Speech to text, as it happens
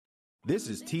This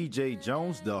is TJ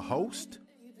Jones, the host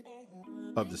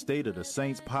of the State of the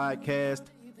Saints podcast,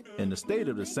 and the State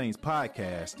of the Saints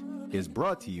podcast is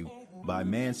brought to you by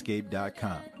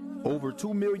Manscaped.com. Over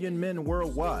 2 million men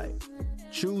worldwide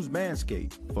choose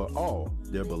Manscaped for all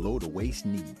their below-the-waist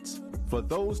needs. For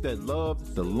those that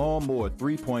love the Lawnmower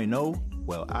 3.0,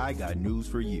 well, I got news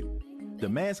for you. The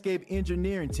Manscaped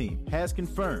engineering team has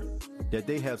confirmed that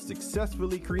they have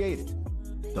successfully created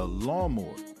the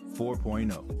Lawnmower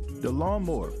 4.0. The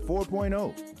Lawnmower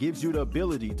 4.0 gives you the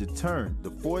ability to turn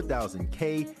the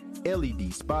 4000K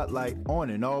LED spotlight on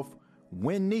and off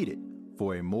when needed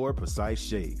for a more precise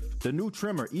shave. The new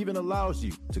trimmer even allows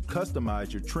you to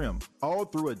customize your trim all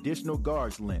through additional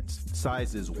guards lengths,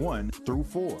 sizes 1 through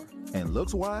 4. And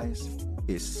looks-wise,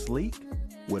 it's sleek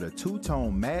with a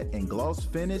two-tone matte and gloss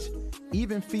finish,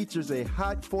 even features a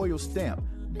hot foil stamp,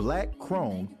 black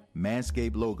chrome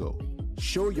Manscaped logo.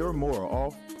 Show your mower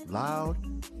off loud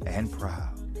and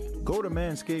proud. Go to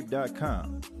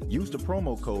manscaped.com, use the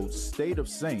promo code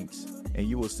STATEOFSAINTS, and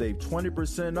you will save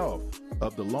 20% off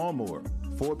of the Lawnmower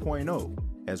 4.0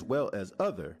 as well as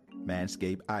other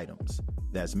Manscaped items.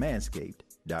 That's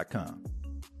manscaped.com.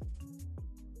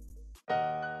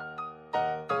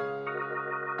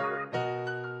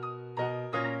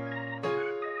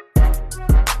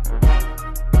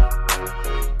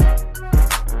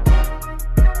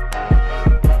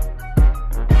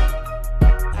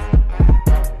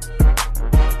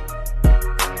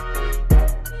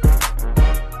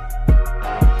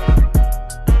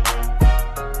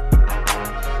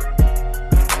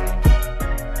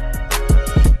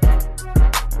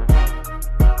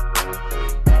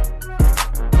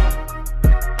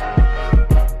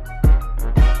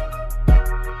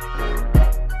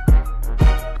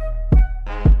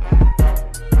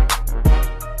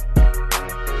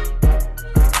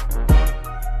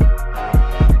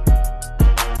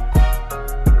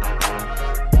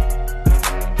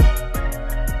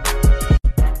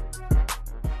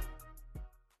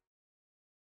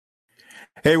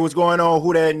 Hey, what's going on,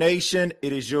 Who Dat Nation?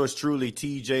 It is yours truly,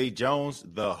 TJ Jones,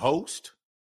 the host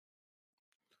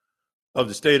of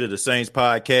the State of the Saints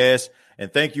podcast.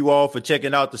 And thank you all for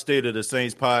checking out the State of the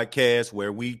Saints podcast,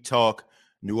 where we talk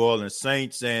New Orleans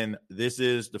Saints. And this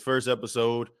is the first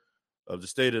episode of the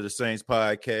State of the Saints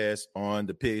podcast on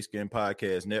the Pigskin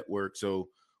Podcast Network. So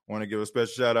I want to give a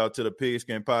special shout out to the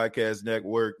Pigskin Podcast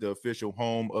Network, the official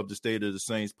home of the State of the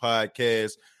Saints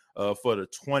podcast for the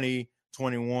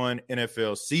 2021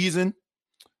 NFL season.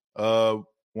 Want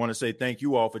to say thank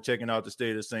you all for checking out the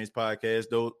State of the Saints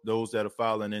podcast. Those that are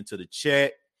filing into the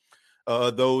chat,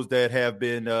 those that have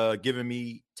been giving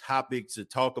me topics to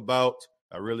talk about,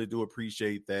 I really do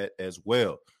appreciate that as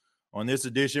well. On this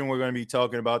edition, we're going to be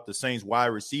talking about the Saints wide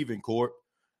receiving corps,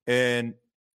 and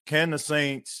can the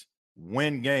Saints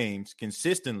win games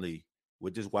consistently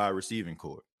with this wide receiving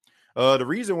corps? The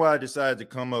reason why I decided to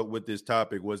come up with this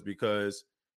topic was because,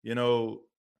 you know,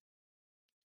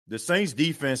 the Saints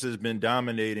defense has been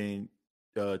dominating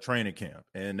training camp,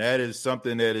 and that is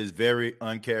something that is very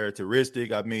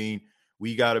uncharacteristic. I mean,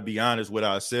 we got to be honest with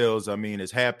ourselves. I mean,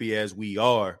 as happy as we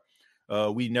are,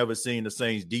 we never seen the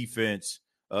Saints defense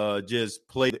just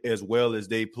play as well as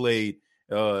they played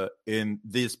in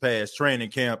this past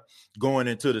training camp going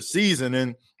into the season.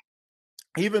 And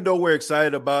even though we're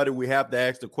excited about it, we have to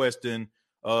ask the question,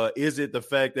 is it the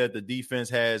fact that the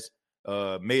defense has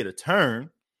made a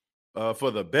turn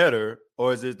for the better,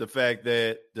 or is it the fact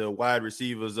that the wide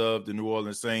receivers of the New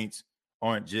Orleans Saints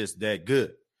aren't just that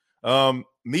good?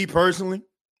 Me personally,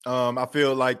 I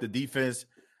feel like the defense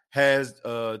has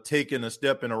taken a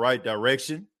step in the right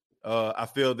direction. I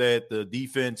feel that the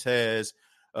defense has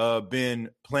been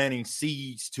planting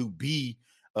seeds to be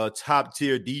a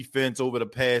top-tier defense over the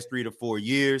past 3 to 4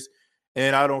 years.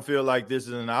 And I don't feel like this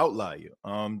is an outlier.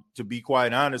 To be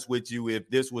quite honest with you, if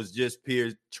this was just pure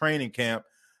training camp,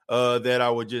 that I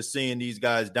was just seeing these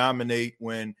guys dominate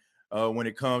when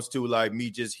it comes to like me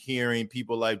just hearing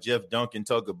people like Jeff Duncan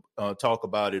talk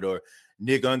about it, or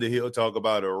Nick Underhill talk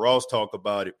about it, or Ross talk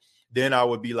about it, then I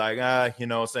would be like, you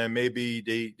know what I'm saying,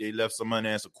 maybe they left some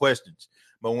unanswered questions.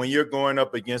 But when you're going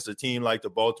up against a team like the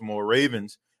Baltimore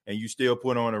Ravens and you still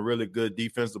put on a really good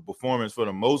defensive performance for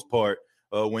the most part,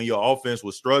 when your offense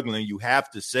was struggling, you have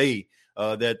to say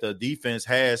that the defense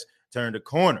has turned a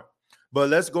corner. But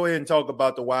let's go ahead and talk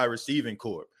about the wide receiving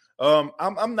corps.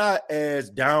 I'm not as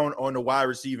down on the wide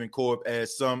receiving corps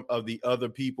as some of the other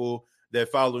people that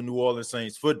follow New Orleans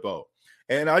Saints football.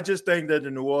 And I just think that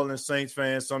the New Orleans Saints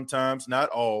fans sometimes, not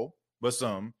all, but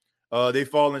some, they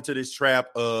fall into this trap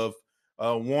of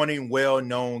wanting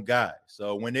well-known guys.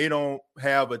 So when they don't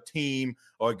have a team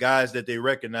or guys that they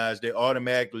recognize, they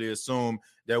automatically assume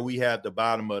that we have the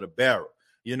bottom of the barrel.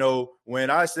 You know, when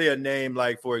I say a name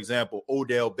like, for example,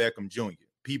 Odell Beckham Jr.,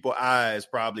 people's eyes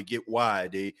probably get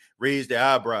wide. They raise their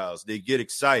eyebrows. They get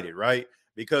excited, right?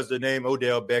 Because the name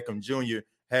Odell Beckham Jr.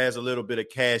 has a little bit of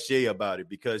cachet about it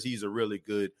because he's a really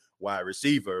good wide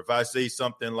receiver. If I say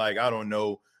something like, I don't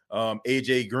know,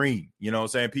 AJ Green, you know what I'm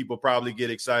saying? People probably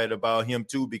get excited about him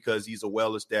too because he's a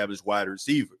well-established wide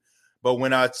receiver. But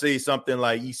when I say something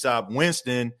like Easop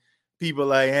Winston, people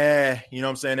like, you know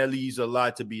what I'm saying? That leaves a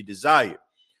lot to be desired.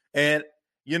 And,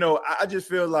 you know, I just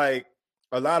feel like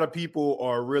a lot of people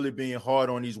are really being hard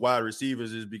on these wide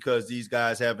receivers is because these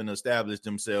guys haven't established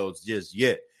themselves just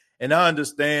yet. And I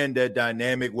understand that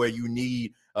dynamic where you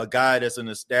need a guy that's an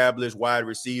established wide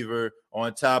receiver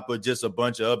on top of just a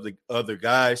bunch of other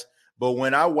guys. But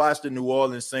when I watched the New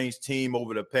Orleans Saints team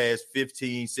over the past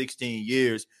 15, 16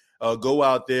 years go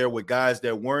out there with guys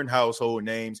that weren't household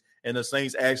names, and the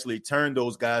Saints actually turned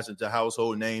those guys into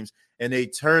household names, and they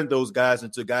turned those guys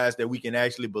into guys that we can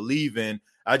actually believe in,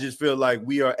 I just feel like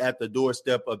we are at the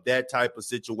doorstep of that type of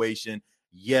situation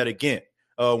yet again.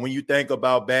 When you think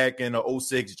about back in the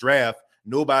 06 draft,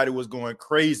 nobody was going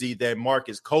crazy that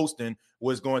Marcus Colston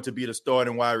was going to be the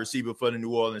starting wide receiver for the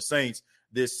New Orleans Saints.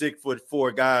 This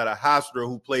 6'4" guy at a Hofstra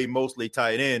who played mostly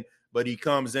tight end, but he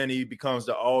comes in, he becomes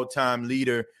the all-time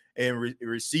leader in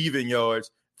receiving yards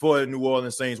for the New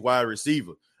Orleans Saints wide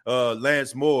receiver.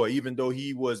 Lance Moore, even though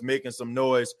he was making some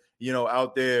noise, you know,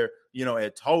 out there, you know,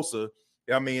 at Tulsa,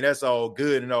 I mean, that's all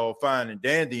good and all fine and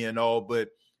dandy and all, but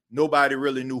nobody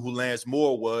really knew who Lance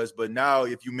Moore was. But now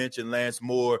if you mention Lance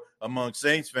Moore among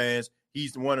Saints fans,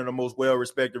 he's one of the most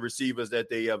well-respected receivers that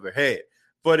they ever had.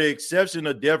 For the exception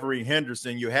of Devery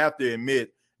Henderson, you have to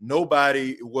admit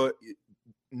nobody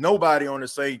on the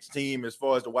Saints team, as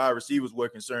far as the wide receivers were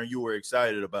concerned, you were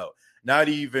excited about. Not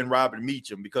even Robert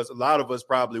Meacham, because a lot of us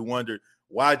probably wondered,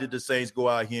 why did the Saints go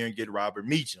out here and get Robert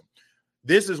Meacham?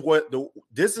 This is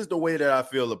the way that I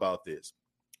feel about this.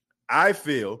 I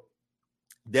feel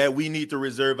that we need to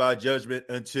reserve our judgment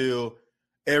until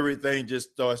everything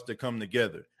just starts to come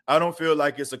together. I don't feel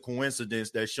like it's a coincidence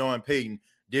that Sean Payton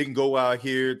didn't go out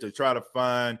here to try to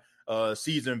find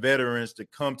seasoned veterans to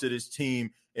come to this team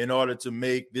in order to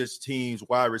make this team's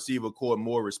wide receiver core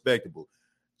more respectable.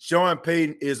 Sean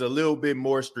Payton is a little bit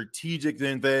more strategic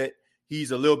than that. He's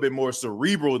a little bit more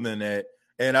cerebral than that.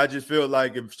 And I just feel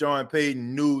like if Sean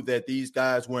Payton knew that these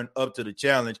guys weren't up to the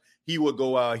challenge, he would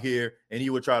go out here and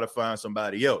he would try to find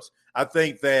somebody else. I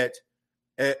think that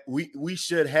we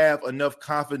should have enough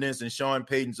confidence in Sean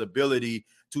Payton's ability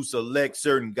to select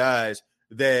certain guys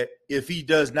that if he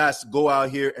does not go out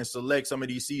here and select some of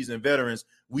these seasoned veterans,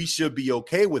 we should be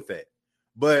okay with that.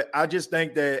 But I just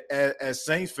think that as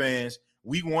Saints fans,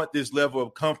 we want this level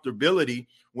of comfortability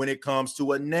when it comes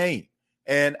to a name.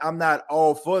 And I'm not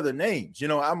all for the names. You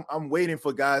know, I'm waiting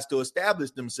for guys to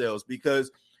establish themselves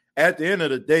because at the end of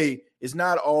the day, it's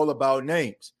not all about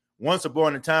names. Once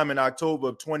upon a time in October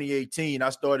of 2018,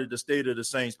 I started the State of the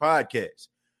Saints podcast.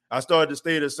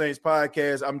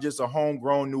 I'm just a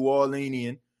homegrown New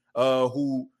Orleanian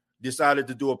who decided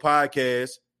to do a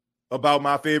podcast about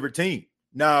my favorite team.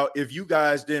 Now, if you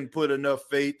guys didn't put enough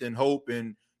faith and hope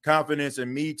and confidence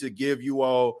in me to give you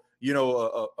all, you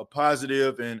know, a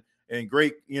positive and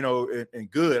great, you know, and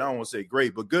good, I don't want to say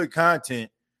great, but good content,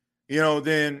 you know,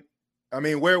 then, I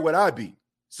mean, where would I be?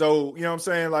 So, you know what I'm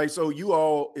saying? Like, so you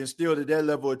all instilled that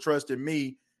level of trust in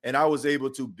me, and I was able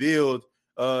to build,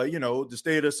 you know, the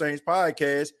State of the Saints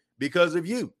podcast because of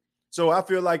you. So I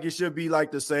feel like it should be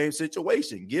like the same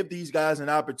situation. Give these guys an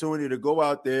opportunity to go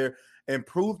out there and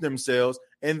prove themselves,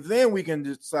 and then we can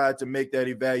decide to make that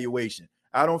evaluation.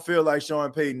 I don't feel like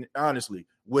Sean Payton, honestly,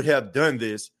 would have done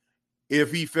this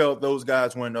if he felt those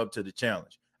guys weren't up to the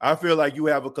challenge. I feel like you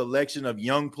have a collection of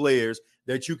young players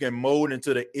that you can mold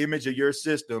into the image of your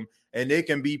system, and they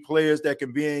can be players that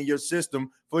can be in your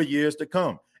system for years to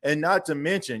come. And not to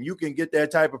mention, you can get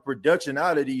that type of production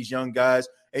out of these young guys,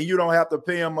 and you don't have to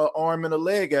pay them an arm and a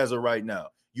leg as of right now.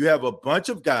 You have a bunch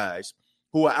of guys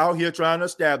who are out here trying to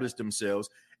establish themselves,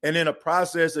 and in a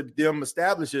process of them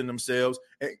establishing themselves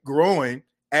and growing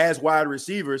as wide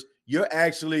receivers, you're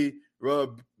actually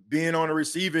being on the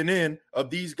receiving end of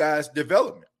these guys'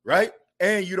 development, right?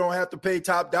 And you don't have to pay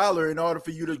top dollar in order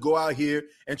for you to go out here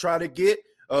and try to get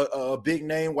a big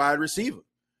name wide receiver.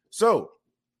 So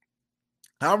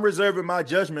I'm reserving my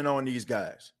judgment on these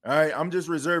guys. All right. I'm just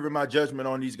reserving my judgment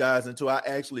on these guys until I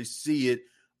actually see it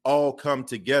all come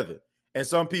together. And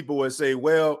some people would say,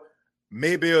 well,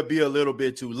 maybe it'll be a little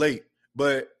bit too late.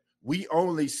 But we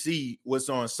only see what's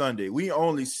on Sunday. We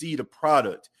only see the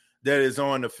product that is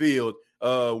on the field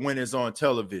when it's on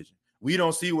television. We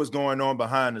don't see what's going on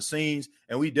behind the scenes,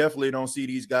 and we definitely don't see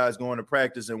these guys going to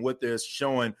practice and what they're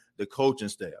showing the coaching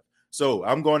staff. So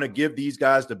I'm going to give these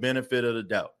guys the benefit of the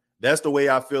doubt. That's the way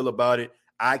I feel about it.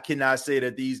 I cannot say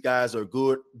that these guys are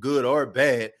good or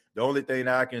bad. The only thing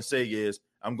that I can say is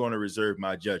I'm going to reserve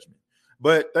my judgment.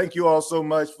 But thank you all so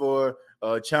much for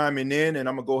chiming in, and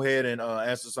I'm going to go ahead and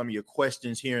answer some of your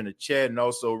questions here in the chat and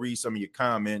also read some of your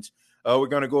comments. We're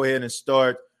going to go ahead and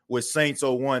start with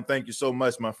Saints01. Thank you so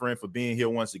much, my friend, for being here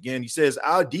once again. He says,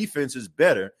 our defense is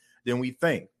better than we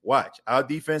think. Watch. Our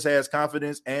defense has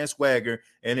confidence and swagger,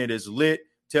 and it is lit,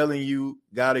 telling you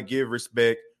got to give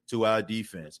respect to our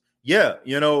defense. Yeah,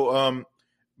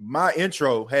 my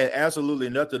intro had absolutely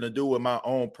nothing to do with my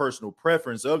own personal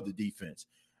preference of the defense.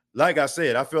 Like I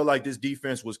said, I feel like this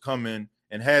defense was coming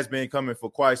and has been coming for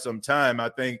quite some time. I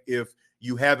think if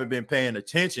you haven't been paying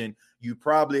attention, you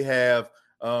probably have,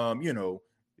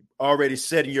 already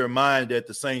set in your mind that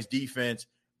the Saints defense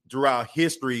throughout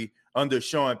history under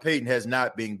Sean Payton has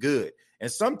not been good.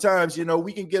 And sometimes,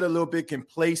 we can get a little bit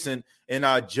complacent in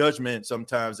our judgment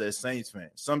sometimes as Saints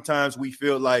fans. Sometimes we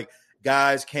feel like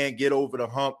guys can't get over the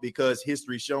hump because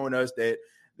history's showing us that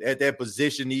at that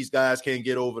position, these guys can't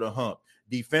get over the hump.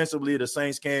 Defensively, the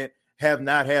Saints have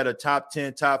not had a top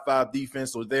 10, top 5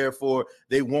 defense, so therefore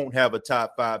they won't have a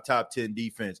top 5, top 10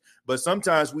 defense. But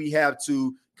sometimes we have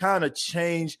to kind of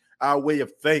change our way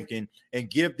of thinking and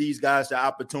give these guys the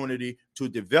opportunity to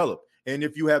develop. And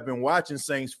if you have been watching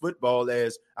Saints football,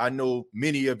 as I know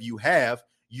many of you have,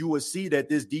 you will see that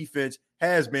this defense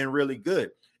has been really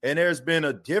good. And there's been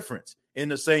a difference in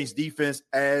the Saints defense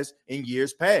as in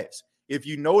years past. If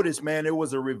you notice, man, it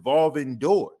was a revolving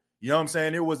door. You know what I'm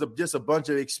saying? It was just a bunch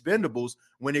of expendables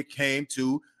when it came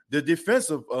to the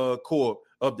defensive core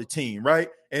of the team, right?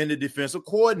 And the defensive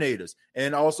coordinators,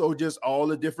 and also just all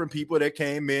the different people that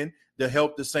came in to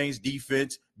help the Saints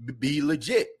defense be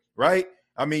legit, right?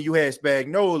 I mean, you had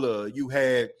Spagnuolo, you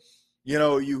had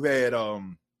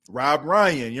Rob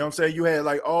Ryan, you know what I'm saying? You had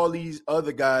like all these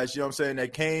other guys, you know what I'm saying,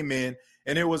 that came in,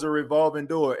 and it was a revolving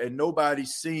door, and nobody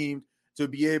seemed to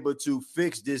be able to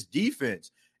fix this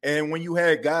defense. And when you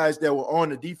had guys that were on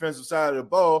the defensive side of the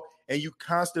ball, and you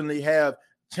constantly have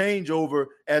changeover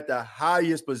at the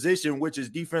highest position, which is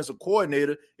defensive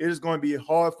coordinator, it is going to be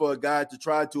hard for a guy to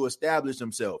try to establish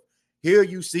himself. Here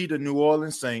you see the New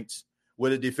Orleans Saints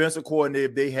with a defensive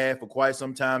coordinator they had for quite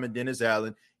some time, and Dennis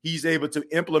Allen. He's able to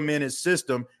implement his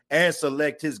system and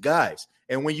select his guys.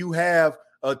 And when you have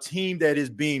a team that is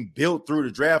being built through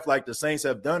the draft like the Saints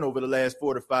have done over the last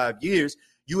 4 to 5 years,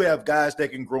 you have guys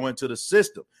that can grow into the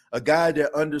system. A guy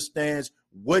that understands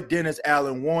what Dennis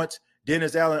Allen wants.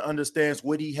 Dennis Allen understands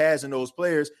what he has in those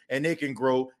players, and they can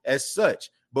grow as such.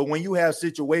 But when you have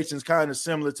situations kind of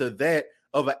similar to that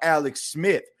of an Alex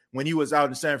Smith, when he was out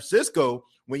in San Francisco,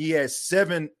 when he had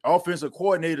 7 offensive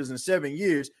coordinators in 7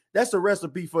 years, that's a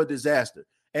recipe for disaster.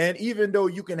 And even though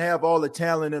you can have all the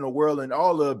talent in the world and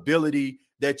all the ability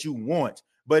that you want,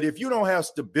 but if you don't have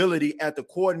stability at the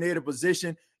coordinator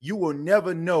position, you will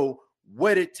never know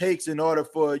what it takes in order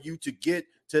for you to get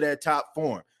to that top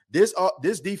form. This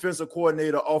defensive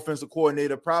coordinator, offensive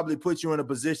coordinator probably puts you in a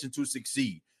position to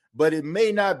succeed, but it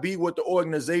may not be what the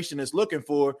organization is looking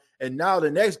for. And now the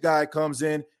next guy comes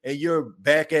in and you're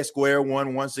back at square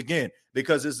one once again,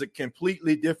 because it's a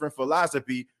completely different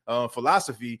philosophy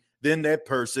than that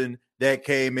person that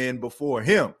came in before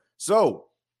him. So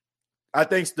I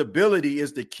think stability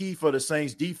is the key for the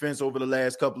Saints defense over the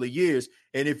last couple of years.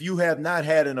 And if you have not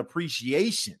had an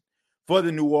appreciation for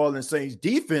the New Orleans Saints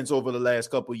defense over the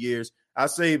last couple of years, I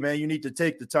say, man, you need to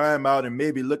take the time out and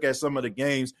maybe look at some of the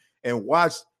games and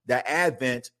watch the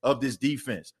advent of this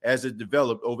defense as it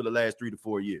developed over the last 3 to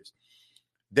 4 years.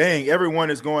 Dang, everyone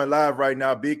is going live right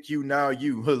now. Big Q, now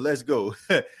you. Let's go.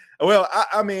 Well,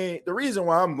 I mean, the reason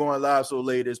why I'm going live so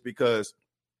late is because,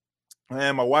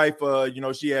 man, my wife,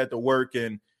 she had to work,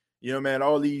 and, man,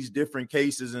 all these different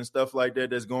cases and stuff like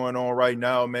that that's going on right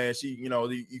now, man. She,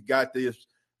 you got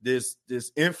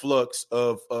this influx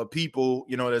of people,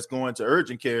 that's going to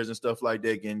urgent cares and stuff like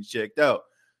that getting checked out.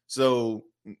 So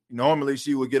normally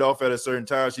she would get off at a certain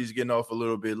time. She's getting off a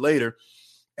little bit later.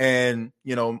 And,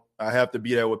 I have to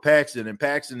be there with Paxton, and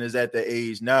Paxton is at the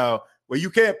age now where you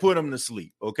can't put him to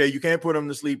sleep. Okay. You can't put him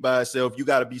to sleep by himself. You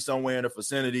got to be somewhere in the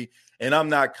vicinity. And I'm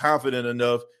not confident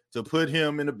enough to put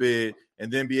him in the bed and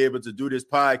then be able to do this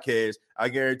podcast. I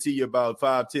guarantee you about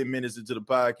 5-10 minutes into the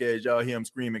podcast, y'all hear him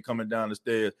screaming coming down the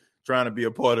stairs, trying to be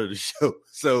a part of the show.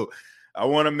 So I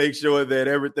want to make sure that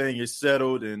everything is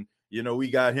settled, and, we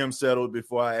got him settled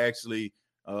before I actually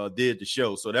did the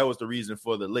show. So that was the reason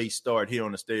for the late start here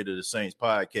on the State of the Saints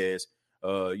podcast.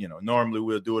 Normally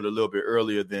we'll do it a little bit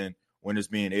earlier than when it's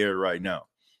being aired right now.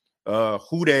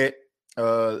 Who that?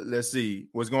 Let's see.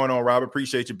 What's going on, Robert?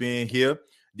 Appreciate you being here.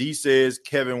 D says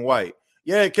Kevin White.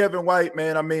 Yeah, Kevin White,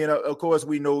 man. I mean, of course,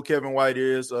 we know who Kevin White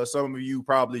is. Some of you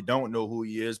probably don't know who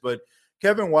he is, but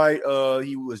Kevin White,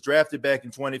 he was drafted back in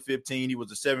 2015. He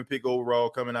was a 7th pick overall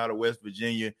coming out of West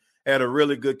Virginia. Had a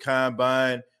really good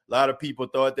combine. A lot of people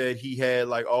thought that he had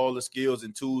like all the skills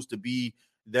and tools to be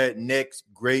that next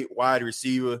great wide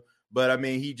receiver. But I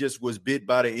mean, he just was bit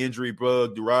by the injury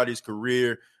bug throughout his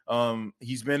career.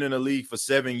 He's been in the league for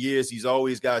 7 years. He's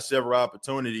always got several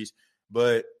opportunities,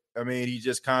 but I mean, he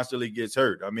just constantly gets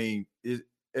hurt. I mean,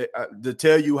 to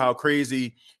tell you how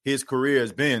crazy his career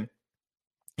has been,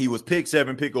 he was picked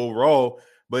 7th pick overall,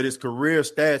 but his career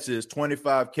stats is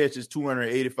 25 catches,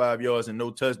 285 yards, and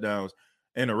no touchdowns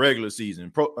in the regular season.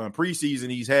 Preseason,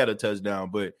 he's had a touchdown,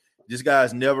 but this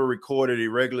guy's never recorded a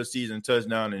regular season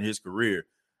touchdown in his career.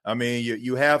 I mean,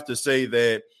 you have to say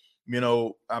that,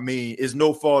 it's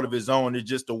no fault of his own. It's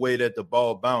just the way that the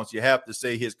ball bounced. You have to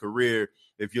say his career,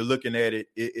 if you're looking at it,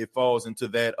 it falls into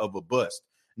that of a bust.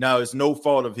 Now, it's no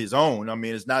fault of his own. I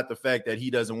mean, it's not the fact that he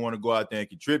doesn't want to go out there and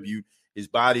contribute. His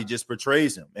body just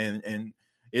portrays him. And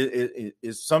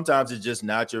it's sometimes it's just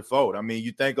not your fault. I mean,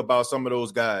 you think about some of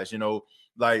those guys,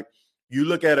 like you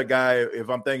look at a guy, if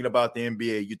I'm thinking about the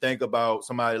NBA, you think about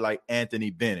somebody like Anthony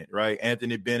Bennett, right?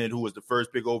 Anthony Bennett, who was the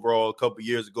 1st pick overall a couple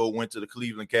years ago, went to the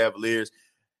Cleveland Cavaliers.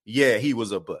 Yeah, he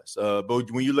was a bust.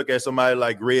 But when you look at somebody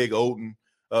like Greg Oden,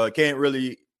 can't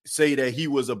really say that he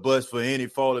was a bust for any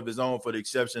fault of his own, for the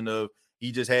exception of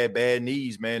he just had bad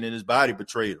knees, man, and his body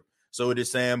betrayed him. So did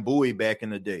Sam Bowie back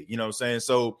in the day. You know what I'm saying?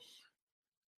 So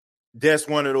that's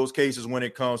one of those cases when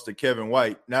it comes to Kevin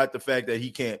White. Not the fact that he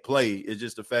can't play. It's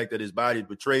just the fact that his body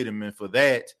betrayed him. And for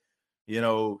that,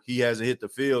 he hasn't hit the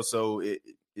field. So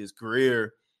his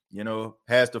career,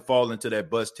 has to fall into that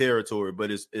bust territory.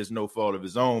 But it's no fault of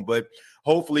his own. But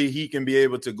hopefully he can be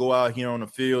able to go out here on the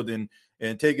field and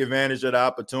take advantage of the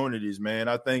opportunities, man.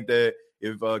 I think that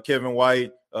if Kevin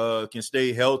White can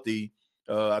stay healthy,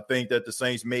 I think that the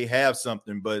Saints may have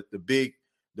something. But the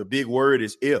big word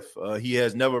is if. He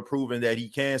has never proven that he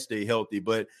can stay healthy.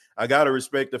 But I got to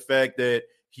respect the fact that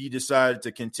he decided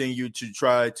to continue to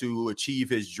try to achieve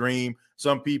his dream.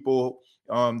 Some people,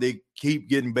 they keep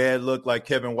getting bad luck like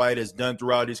Kevin White has done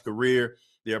throughout his career.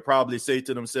 They'll probably say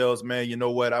to themselves, man, you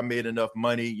know what? I made enough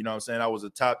money. You know what I'm saying? I was a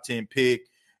top 10 pick.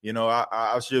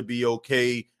 I should be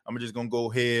okay. I'm just going to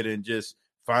go ahead and just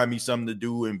find me something to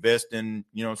do, invest in,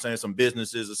 some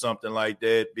businesses or something like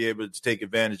that, be able to take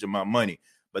advantage of my money.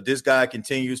 But this guy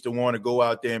continues to want to go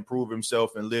out there and prove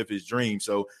himself and live his dream.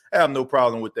 So I have no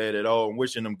problem with that at all. I'm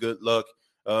wishing him good luck.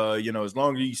 As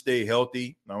long as he stay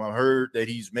healthy. I heard that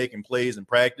he's making plays in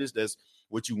practice. That's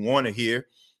what you want to hear.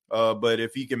 But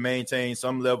if he can maintain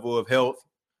some level of health,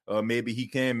 maybe he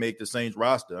can make the Saints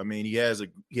roster. I mean, he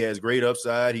has great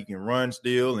upside. He can run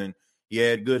still, and he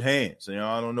had good hands.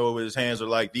 I don't know what his hands are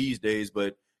like these days,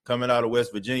 but coming out of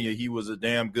West Virginia, he was a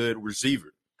damn good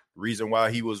receiver. Reason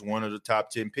why he was one of the top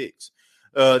 10 picks.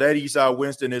 That Esau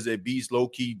Winston is a beast,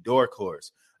 low-key dark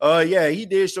horse. Yeah, he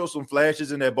did show some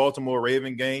flashes in that Baltimore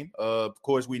Raven game. Of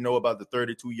course, we know about the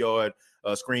 32-yard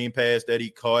screen pass that he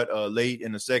caught late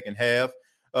in the second half.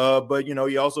 But,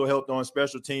 he also helped on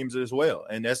special teams as well.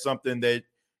 And that's something that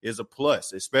is a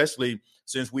plus, especially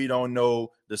since we don't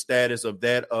know the status of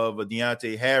that of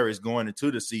Deontay Harris going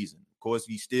into the season. Of course,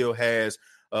 he still has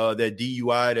that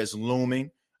DUI that's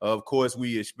looming. Of course,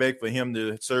 we expect for him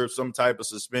to serve some type of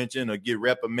suspension or get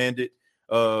reprimanded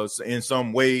in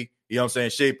some way,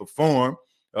 shape or form.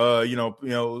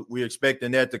 We're expecting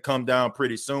that to come down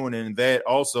pretty soon. And that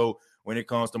also when it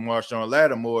comes to Marshawn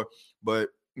Lattimore, but,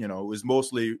 it's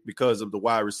mostly because of the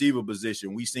wide receiver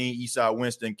position. We've seen Esau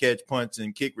Winston catch punts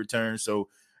and kick returns. So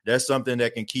that's something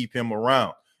that can keep him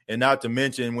around. And not to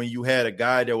mention when you had a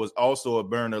guy that was also a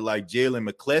burner like Jalen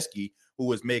McCleskey, who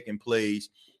was making plays,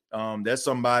 that's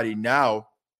somebody now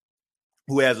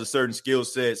who has a certain skill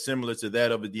set similar to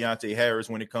that of a Deontay Harris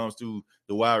when it comes to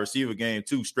the wide receiver game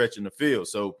too, stretching the field.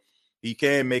 So he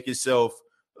can make himself,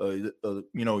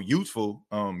 useful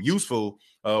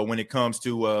when it comes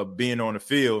to being on the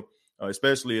field,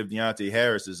 especially if Deontay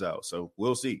Harris is out. So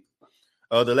we'll see.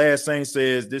 The last Saint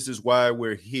says, this is why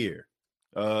we're here.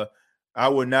 I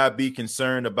would not be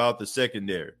concerned about the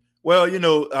secondary. Well,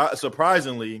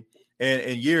 surprisingly, and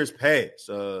in years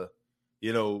past,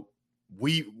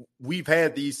 we've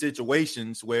had these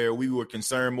situations where we were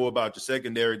concerned more about the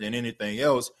secondary than anything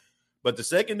else. But the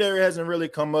secondary hasn't really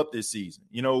come up this season,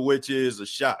 which is a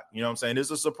shock. You know what I'm saying?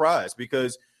 It's a surprise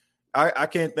because I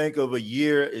can't think of a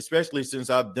year, especially since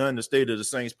I've done the State of the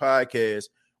Saints podcast,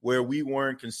 where we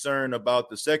weren't concerned about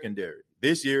the secondary.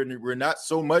 This year, we're not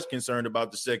so much concerned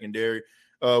about the secondary.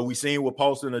 We seen what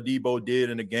Paulson Adebo did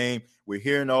in the game. We're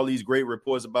hearing all these great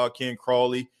reports about Ken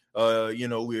Crawley.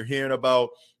 We're hearing about,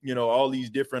 all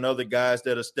these different other guys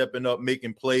that are stepping up,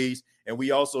 making plays. And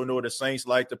we also know the Saints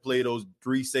like to play those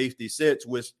 3 safety sets,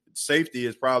 which safety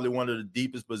is probably one of the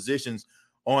deepest positions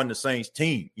on the Saints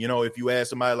team. If you add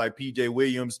somebody like PJ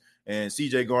Williams and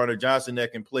CJ Garner-Johnson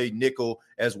that can play nickel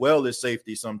as well as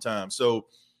safety sometimes. So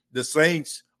the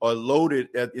Saints are loaded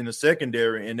in the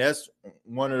secondary, and that's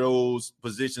one of those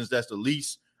positions that's the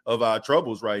least of our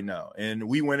troubles right now. And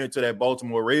we went into that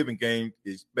Baltimore Raven game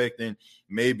expecting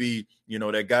maybe,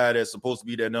 that guy that's supposed to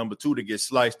be that number 2 to get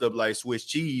sliced up like Swiss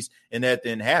cheese, and that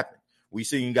didn't happen. We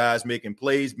seen guys making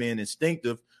plays, being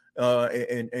instinctive,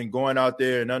 and going out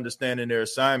there and understanding their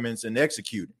assignments and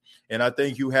executing. And I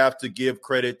think you have to give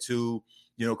credit to,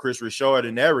 Chris Richard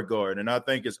in that regard. And I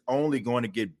think it's only going to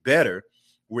get better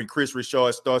when Chris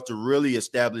Richard starts to really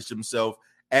establish himself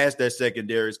as that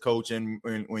secondaries coach, and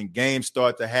when games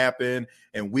start to happen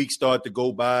and weeks start to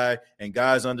go by and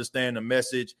guys understand the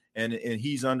message, and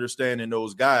he's understanding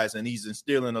those guys, and he's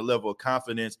instilling a level of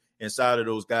confidence inside of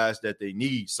those guys that they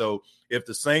need. So if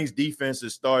the Saints defense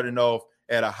is starting off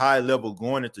at a high level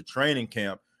going into training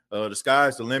camp, the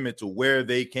sky's the limit to where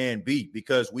they can be,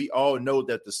 because we all know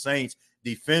that the Saints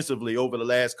defensively over the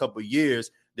last couple of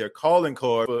years, their calling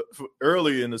card for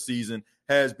early in the season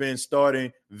has been starting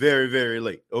very, very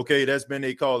late. Okay, that's been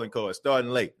their calling card,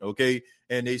 starting late. Okay,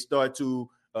 and they start to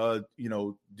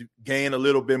gain a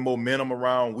little bit momentum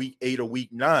around week 8 or week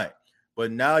 9.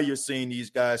 But now you're seeing these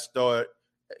guys start,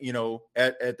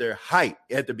 at their height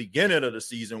at the beginning of the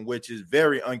season, which is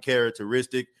very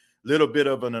uncharacteristic. Little bit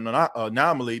of an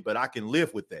anomaly, but I can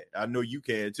live with that. I know you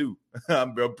can too.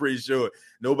 I'm pretty sure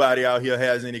nobody out here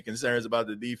has any concerns about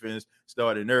the defense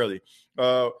starting early.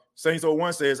 Saints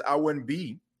 01 says, I wouldn't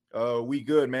be. We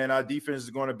good, man. Our defense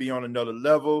is going to be on another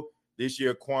level. This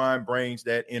year, Quan brings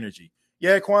that energy.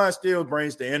 Yeah, Quan still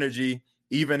brings the energy,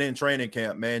 even in training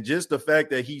camp, man. Just the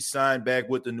fact that he signed back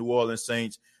with the New Orleans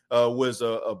Saints was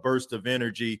a burst of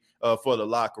energy for the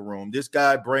locker room. This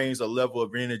guy brings a level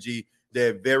of energy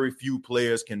that very few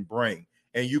players can bring.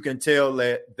 And you can tell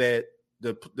that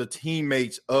the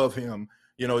teammates of him,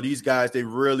 these guys, they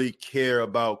really care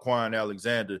about Quan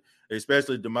Alexander,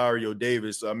 especially Demario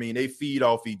Davis. I mean, they feed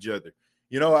off each other.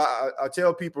 I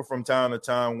tell people from time to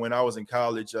time, when I was in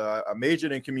college, I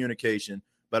majored in communication,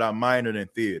 but I minored in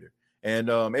theater. And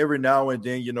every now and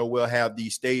then, we'll have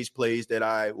these stage plays that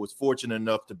I was fortunate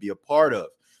enough to be a part of.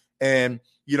 And,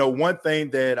 one thing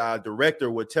that our director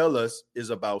would tell us is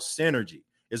about synergy.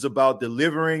 It's about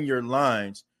delivering your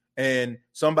lines, and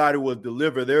somebody will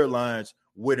deliver their lines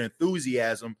with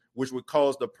enthusiasm, which would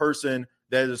cause the person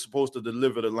that is supposed to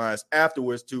deliver the lines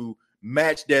afterwards to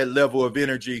match that level of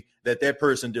energy that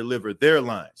person delivered their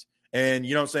lines. And,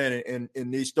 you know what I'm saying?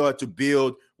 And they start to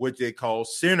build what they call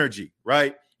synergy,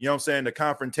 right? You know what I'm saying? The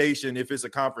confrontation, if it's a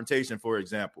confrontation, for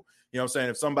example, you know what I'm saying?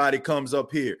 If somebody comes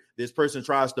up here, this person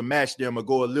tries to match them or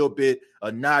go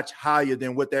a notch higher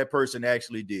than what that person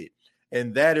actually did.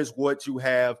 And that is what you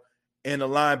have in the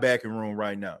linebacking room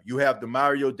right now. You have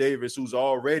Demario Davis, who's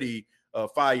already a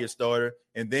fire starter.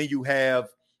 And then you have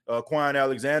Quan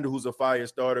Alexander, who's a fire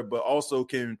starter, but also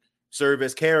can serve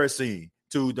as kerosene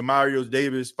to Demario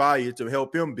Davis' fire to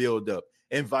help him build up,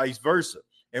 and vice versa.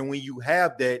 And when you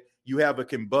have that, you have a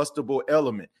combustible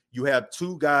element. You have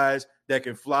 2 guys that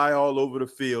can fly all over the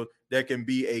field, that can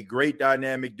be a great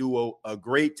dynamic duo, a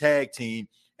great tag team,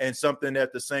 and something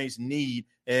that the Saints need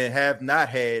and have not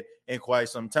had in quite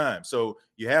some time. So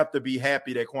you have to be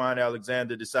happy that Quan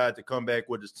Alexander decided to come back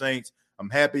with the Saints. I'm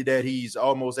happy that he's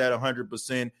almost at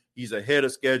 100%. He's ahead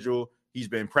of schedule. He's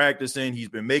been practicing. He's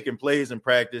been making plays in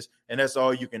practice, and that's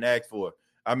all you can ask for.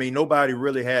 I mean, nobody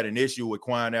really had an issue with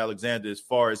Quan Alexander as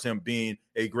far as him being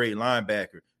a great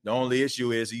linebacker. The only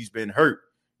issue is he's been hurt,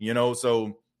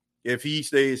 so if he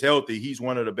stays healthy, he's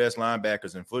one of the best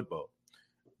linebackers in football.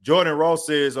 Jordan Ross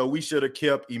says, we should have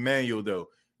kept Emmanuel, though.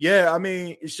 Yeah, I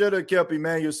mean, you should have kept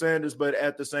Emmanuel Sanders, but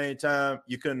at the same time,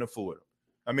 you couldn't afford him.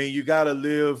 I mean, you got to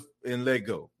live and let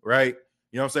go, right?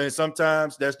 You know what I'm saying?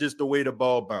 Sometimes that's just the way the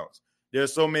ball bounces.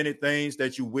 There's so many things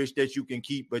that you wish that you can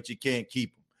keep, but you can't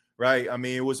keep them, right? I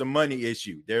mean, it was a money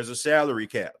issue. There's a salary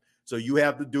cap. So you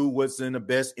have to do what's in the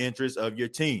best interest of your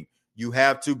team. You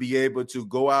have to be able to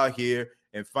go out here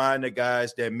and find the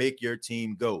guys that make your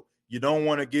team go. You don't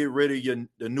want to get rid of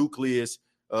the nucleus,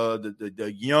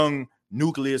 the young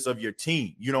nucleus of your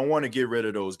team. You don't want to get rid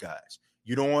of those guys.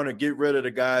 You don't want to get rid of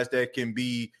the guys that can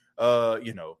be,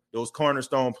 those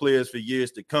cornerstone players for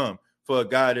years to come for a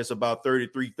guy that's about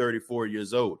 33, 34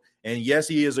 years old. And yes,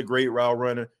 he is a great route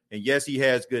runner. And yes, he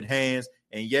has good hands.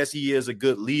 And yes, he is a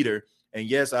good leader. And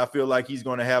yes, I feel like he's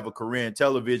going to have a career in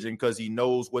television because he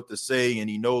knows what to say and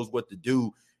he knows what to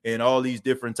do and all these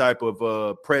different type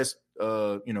of press,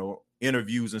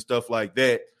 interviews and stuff like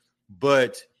that.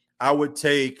 But I would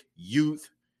take youth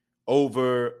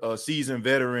over a seasoned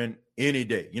veteran any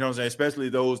day. You know what I'm saying? Especially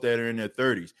those that are in their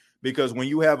 30s. Because when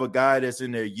you have a guy that's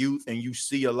in their youth and you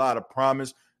see a lot of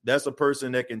promise, that's a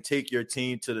person that can take your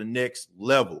team to the next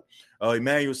level.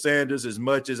 Emmanuel Sanders, as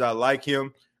much as I like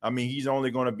him, I mean, he's only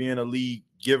going to be in the league,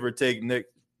 give or take,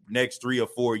 next 3 or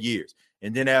 4 years.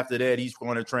 And then after that, he's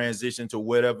going to transition to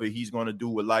whatever he's going to do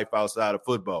with life outside of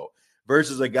football.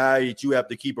 Versus a guy that you have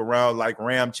to keep around like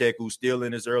Ramczyk, who's still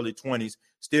in his early 20s,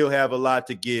 still have a lot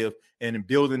to give, and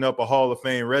building up a Hall of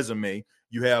Fame resume.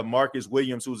 You have Marcus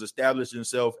Williams, who's established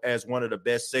himself as one of the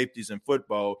best safeties in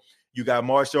football. You got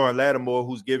Marshawn Lattimore,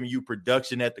 who's giving you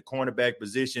production at the cornerback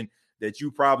position that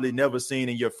you probably never seen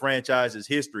in your franchise's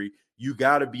history. You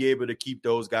got to be able to keep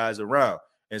those guys around.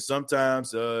 And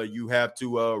sometimes you have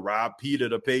to rob Peter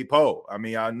to pay Paul. I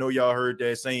mean, I know y'all heard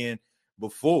that saying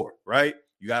before, right?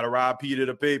 You got to rob Peter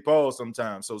to pay Paul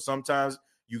sometimes. So sometimes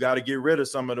you got to get rid of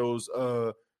some of those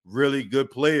really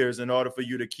good players in order for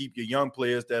you to keep your young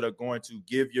players that are going to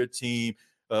give your team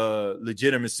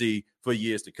legitimacy for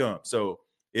years to come. So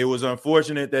it was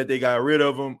unfortunate that they got rid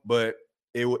of them, but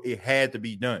it had to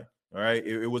be done. All right.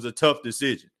 It was a tough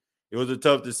decision. It was a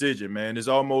tough decision, man. It's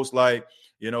almost like,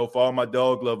 for all my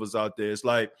dog lovers out there, it's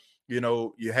like,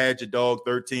 you had your dog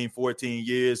 13, 14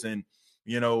 years and,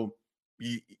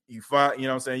 you find, what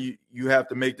I'm saying, you have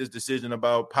to make this decision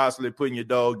about possibly putting your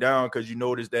dog down because you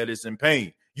notice that it's in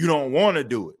pain. You don't want to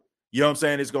do it. You know what I'm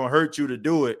saying? It's going to hurt you to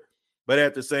do it. But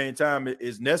at the same time,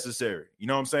 it's necessary. You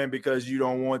know what I'm saying? Because you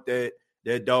don't want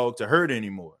that dog to hurt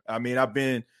anymore. I mean, I've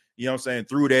been,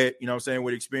 through that,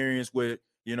 with experience with,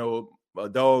 a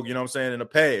dog, in the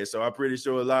past. So I'm pretty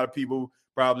sure a lot of people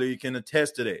probably can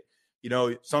attest to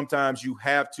that. Sometimes you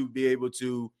have to be able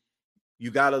to, you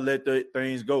got to let the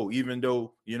things go, even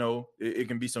though, it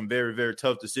can be some very, very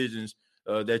tough decisions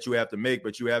that you have to make,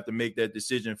 but you have to make that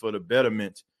decision for the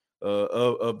betterment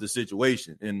of the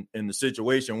situation. And the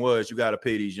situation was you got to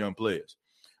pay these young players.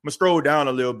 I'm going to stroll down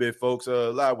a little bit, folks.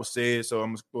 A lot was said, so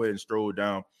I'm going to go ahead and stroll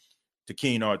down to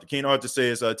Keen Arthur. Keen Arthur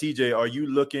says, TJ, are you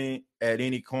looking at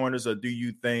any corners or do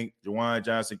you think Juwan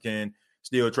Johnson can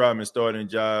still try him and starting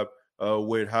job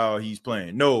with how he's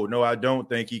playing? No, I don't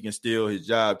think he can steal his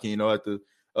job, Keen Arthur.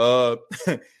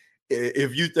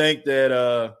 If you think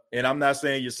that, and I'm not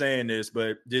saying you're saying this,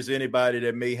 but just anybody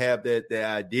that may have that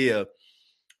idea,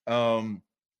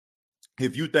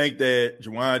 if you think that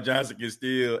Juwan Johnson can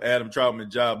steal Adam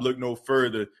Trautman's job, look no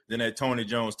further than that Tony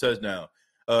Jones touchdown.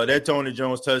 That Tony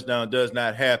Jones touchdown does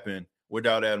not happen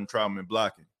without Adam Trautman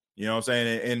blocking. You know what I'm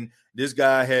saying? And this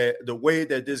guy had the way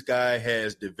that this guy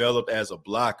has developed as a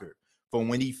blocker from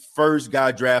when he first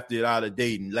got drafted out of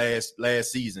Dayton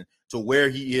last season to where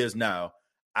he is now.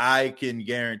 I can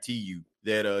guarantee you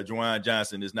that Juwan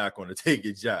Johnson is not going to take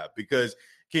his job because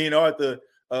Keen Arthur,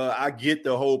 I get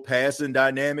the whole passing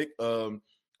dynamic.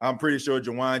 I'm pretty sure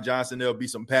Juwan Johnson, there'll be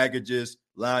some packages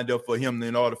lined up for him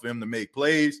in order for him to make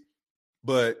plays.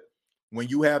 But when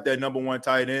you have that number one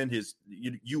tight end,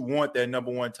 you want that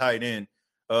number one tight end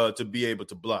to be able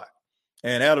to block.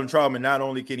 And Adam Trautman, not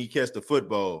only can he catch the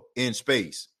football in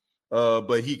space,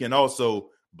 but he can also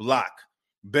block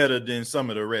better than some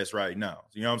of the rest right now.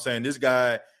 You know what I'm saying? This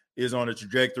guy is on a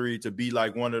trajectory to be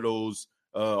like one of those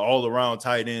all-around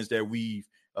tight ends that we've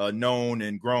known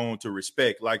and grown to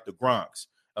respect, like the Gronks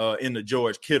in the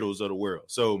George Kittles of the world.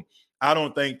 So I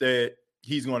don't think that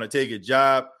he's going to take a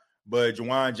job, but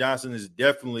Juwan Johnson is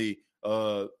definitely,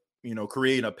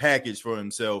 creating a package for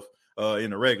himself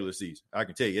in the regular season. I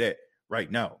can tell you that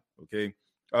right now, okay?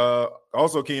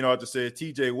 Also, Keen Arthur says,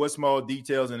 TJ, what small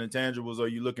details and intangibles are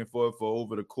you looking for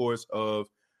over the course of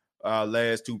our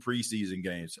last 2 preseason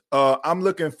games? I'm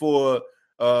looking for,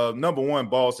 number one,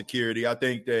 ball security. I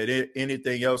think that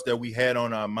anything else that we had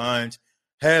on our minds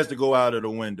has to go out of the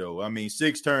window. I mean,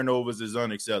 6 turnovers is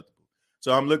unacceptable.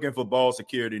 So I'm looking for ball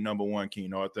security, number one,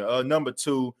 Keen Arthur. Number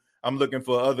 2, I'm looking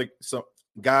for some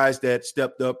guys that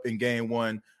stepped up in game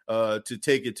 1 to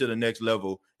take it to the next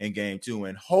level in game 2.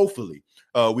 And hopefully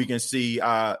we can see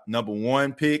our number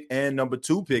 1 pick and number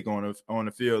 2 pick on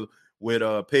the field with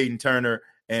Peyton Turner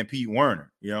and Pete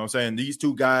Werner. You know what I'm saying? These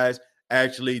 2 guys,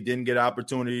 actually didn't get an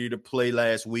opportunity to play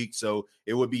last week. So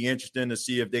it would be interesting to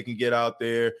see if they can get out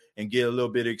there and get a little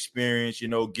bit of experience,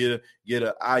 get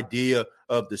an idea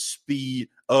of the speed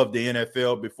of the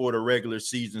NFL before the regular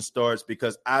season starts,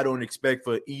 because I don't expect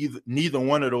for neither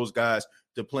one of those guys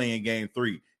to play in game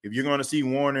 3. If you're going to see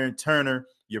Warner and Turner,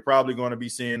 you're probably going to be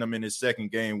seeing them in the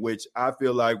second game, which I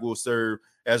feel like will serve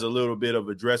as a little bit of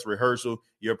a dress rehearsal.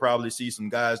 You'll probably see some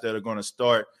guys that are going to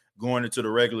start going into the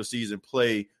regular season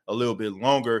play a little bit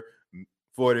longer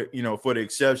for the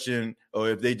exception, or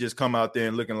if they just come out there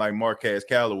and looking like Marquez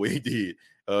Callaway did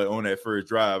on that first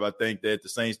drive. I think that the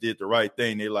Saints did the right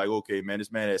thing. They're like, okay, man,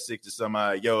 this man had 60 some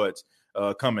odd yards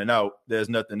coming out. There's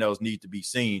nothing else need to be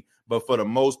seen. But for the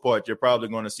most part, you're probably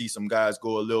going to see some guys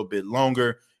go a little bit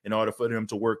longer in order for them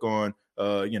to work on,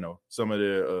 some of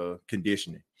their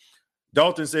conditioning.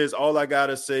 Dalton says, all I got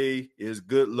to say is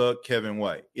good luck, Kevin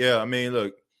White. Yeah, I mean,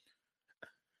 look,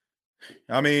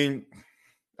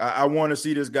 I want to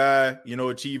see this guy,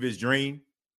 achieve his dream.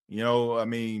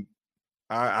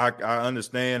 I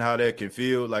understand how that can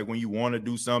feel. Like when you want to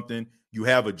do something, you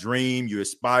have a dream, you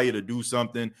aspire to do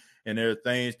something, and there are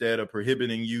things that are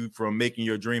prohibiting you from making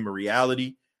your dream a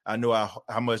reality. I know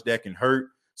how much that can hurt.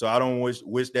 So I don't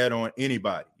wish that on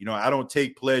anybody. I don't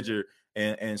take pleasure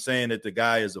in saying that the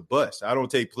guy is a bust. I don't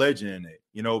take pleasure in it,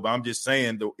 but I'm just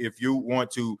saying that if you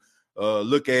want to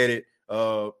look at it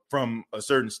from a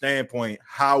certain standpoint,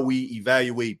 how we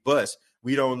evaluate busts,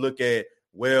 we don't look at,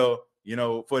 well,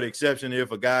 for the exception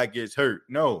if a guy gets hurt.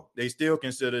 No, they still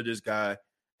consider this guy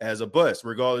as a bust,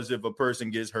 regardless if a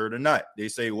person gets hurt or not. They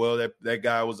say, well, that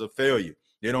guy was a failure.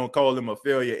 They don't call him a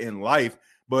failure in life,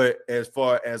 but as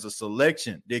far as a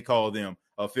selection, they call them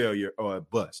a failure or a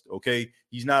bust, okay?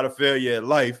 He's not a failure at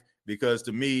life because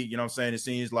to me, it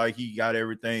seems like he got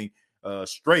everything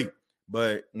straight.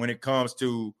 But when it comes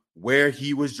to where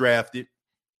he was drafted,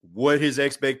 what his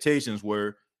expectations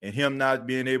were, and him not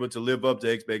being able to live up to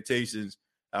expectations,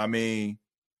 I mean,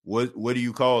 what do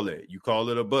you call that? You call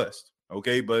it a bust,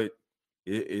 okay? But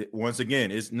once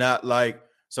again, it's not like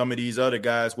some of these other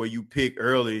guys where you pick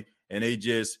early and they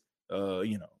just,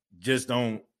 just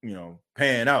don't,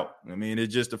 pan out. I mean,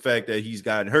 it's just the fact that he's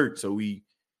gotten hurt, so we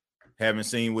haven't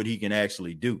seen what he can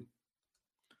actually do.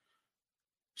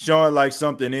 Sean likes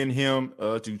something in him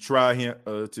to try him,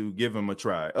 to give him a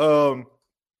try.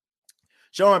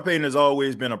 Sean Payton has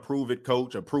always been a prove it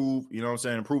coach, a prove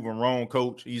and wrong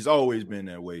coach. He's always been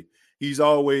that way. He's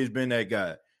always been that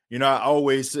guy. I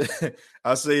always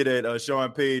I say that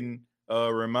Sean Payton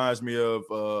reminds me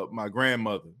of my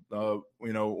grandmother,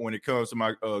 when it comes to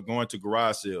my going to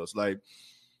garage sales. Like,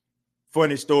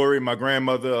 funny story, my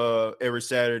grandmother, every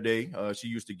Saturday, she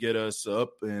used to get us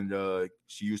up and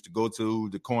she used to go to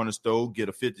the corner store, get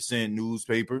a 50-cent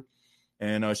newspaper,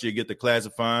 and she'll get the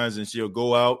classifieds, and she'll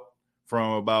go out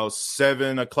from about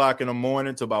 7 o'clock in the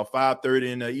morning to about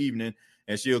 5:30 in the evening,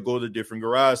 and she'll go to different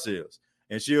garage sales.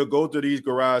 And she'll go to these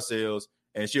garage sales,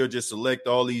 and she'll just select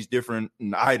all these different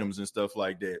items and stuff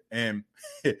like that. And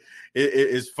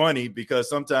it's funny because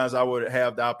sometimes I would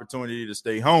have the opportunity to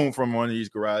stay home from one of these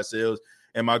garage sales,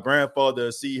 and my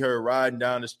grandfather see her riding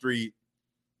down the street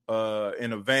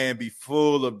in a van be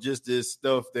full of just this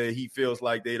stuff that he feels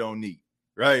like they don't need,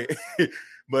 right?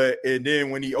 And then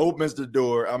when he opens the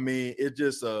door, I mean, it's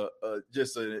just a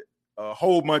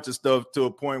whole bunch of stuff to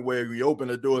a point where when you open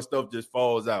the door, stuff just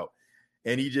falls out.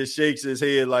 And he just shakes his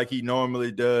head like he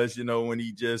normally does, when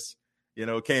he just,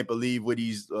 can't believe what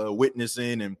he's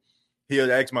witnessing. And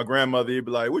he'll ask my grandmother, he'll be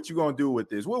like, what you going to do with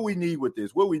this? What we need with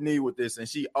this? What we need with this? And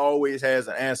she always has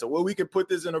an answer. Well, we can put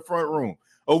this in the front room,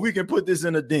 or we can put this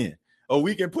in a den, or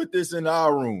we can put this in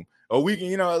our room, or we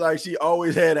can, she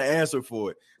always had an answer for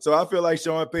it. So I feel like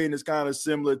Sean Payton is kind of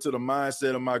similar to the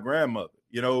mindset of my grandmother.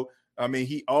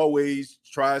 He always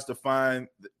tries to find,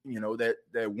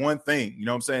 that one thing,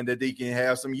 that they can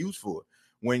have some use for.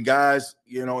 When guys,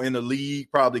 in the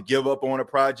league probably give up on a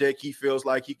project, he feels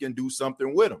like he can do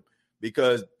something with them,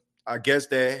 because I guess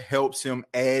that helps him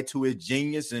add to his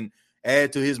genius and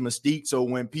add to his mystique. So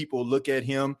when people look at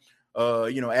him,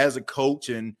 as a coach,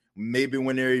 and maybe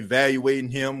when they're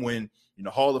evaluating him, when the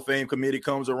Hall of Fame committee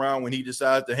comes around, when he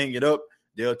decides to hang it up,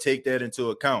 they'll take that into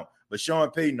account. But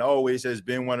Sean Payton always has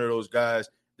been one of those guys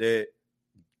that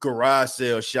garage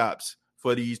sale shops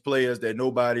for these players that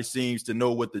nobody seems to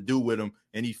know what to do with them,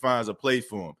 and he finds a place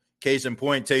for them. Case in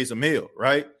point, Taysom Hill,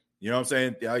 right? You know what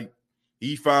I'm saying?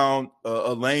 He found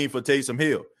a lane for Taysom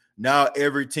Hill. Now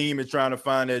every team is trying to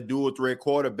find that dual threat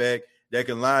quarterback that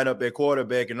can line up at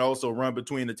quarterback and also run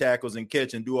between the tackles and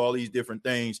catch and do all these different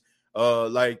things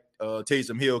like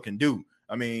Taysom Hill can do.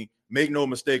 I mean, make no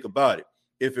mistake about it.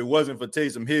 If it wasn't for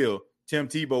Taysom Hill, Tim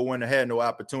Tebow wouldn't have had no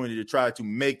opportunity to try to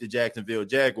make the Jacksonville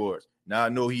Jaguars. Now, I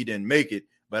know he didn't make it,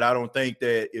 but I don't think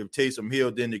that if Taysom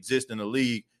Hill didn't exist in the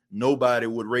league, nobody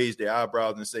would raise their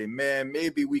eyebrows and say, man,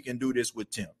 maybe we can do this with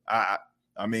Tim. I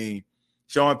mean,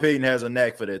 Sean Payton has a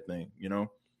knack for that thing, you know.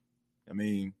 I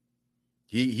mean,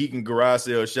 he can garage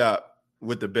sale shop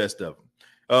with the best of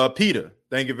them. Peter,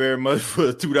 thank you very much for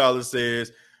the $2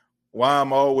 says, why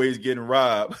I'm always getting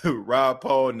robbed. Rob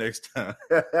Paul next time.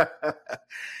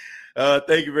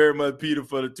 Thank you very much, Peter,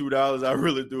 for the $2. I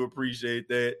really do appreciate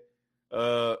that.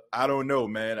 I don't know,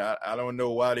 man. I don't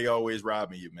know why they always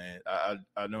robbing you, man.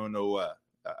 I don't know why.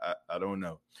 I don't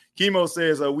know. Chemo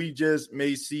says we just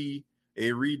may see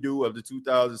a redo of the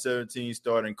 2017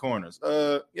 starting corners.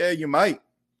 Yeah, you might.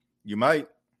 You might.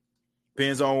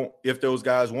 Depends on if those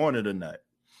guys want it or not.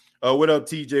 What up,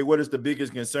 TJ? What is the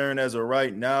biggest concern as of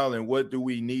right now, and what do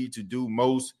we need to do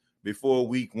most before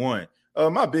week 1?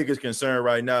 My biggest concern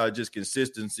right now is just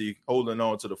consistency, holding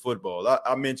on to the football.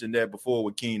 I mentioned that before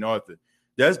with Keen Arthur.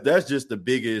 That's just the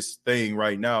biggest thing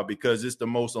right now because it's the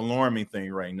most alarming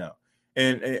thing right now.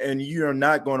 And you're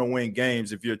not going to win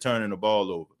games if you're turning the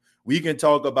ball over. We can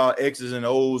talk about X's and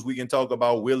O's. We can talk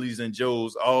about Willies and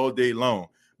Joes all day long.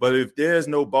 But if there's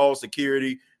no ball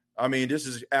security, I mean, this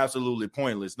is absolutely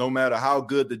pointless. No matter how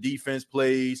good the defense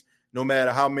plays, no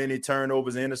matter how many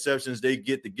turnovers and interceptions they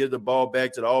get to give the ball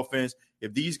back to the offense,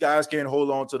 if these guys can't hold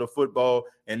on to the football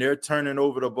and they're turning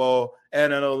over the ball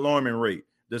at an alarming rate,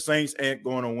 the Saints ain't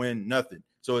going to win nothing.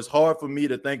 So it's hard for me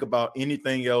to think about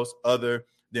anything else other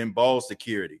than ball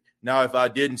security. Now, if I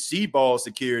didn't see ball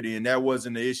security and that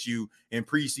wasn't the issue in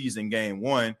preseason game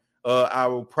 1, I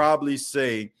will probably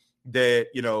say that,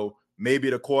 you know, maybe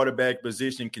the quarterback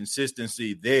position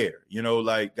consistency there, you know,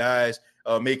 like guys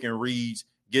making reads,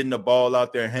 getting the ball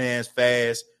out their hands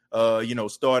fast,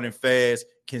 starting fast,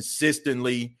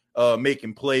 consistently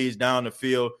making plays down the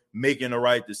field, making the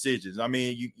right decisions. I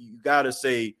mean, you got to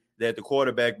say that the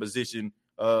quarterback position,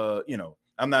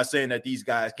 I'm not saying that these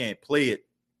guys can't play it,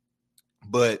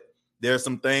 but there are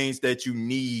some things that you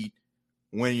need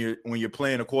when you're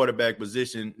playing a quarterback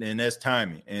position, and that's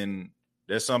timing. And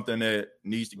that's something that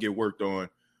needs to get worked on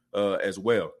as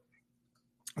well.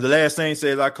 The last thing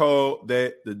says, I call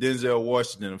that the Denzel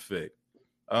Washington effect.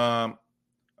 I'm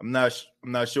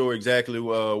not sure exactly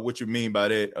what you mean by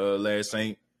that, last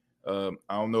Saint. I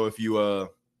don't know if you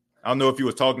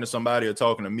were talking to somebody or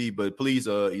talking to me, but please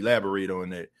elaborate on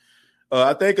that.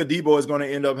 I think Adebo is going to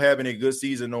end up having a good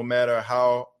season no matter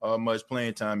how much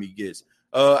playing time he gets.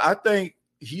 I think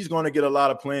he's going to get a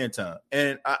lot of playing time.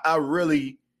 And I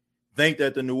really think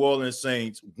that the New Orleans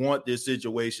Saints want this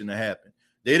situation to happen.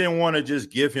 They didn't want to just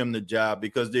give him the job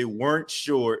because they weren't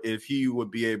sure if he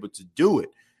would be able to do it.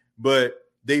 But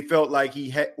they felt like he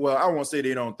had – well, I won't say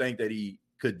they don't think that he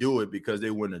could do it because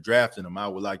they wouldn't have drafted him. I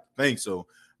would like to think so.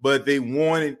 But they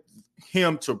wanted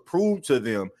him to prove to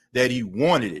them that he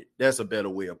wanted it. That's a better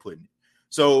way of putting it.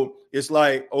 So it's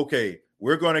like, okay,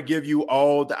 we're going to give you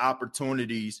all the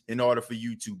opportunities in order for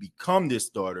you to become this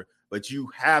starter, but you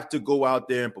have to go out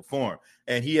there and perform.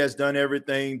 And he has done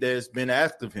everything that's been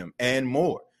asked of him and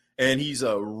more. And he's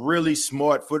a really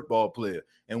smart football player.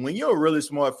 And when you're a really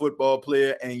smart football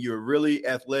player and you're really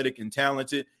athletic and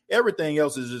talented, everything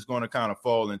else is just going to kind of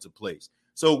fall into place.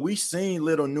 So we've seen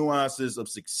little nuances of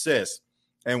success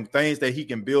and things that he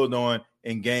can build on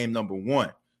in game number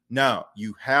 1. Now,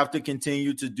 you have to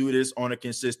continue to do this on a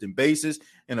consistent basis.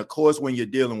 And, of course, when you're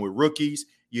dealing with rookies,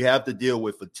 you have to deal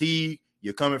with fatigue.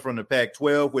 You're coming from the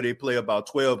Pac-12 where they play about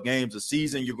 12 games a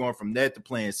season. You're going from that to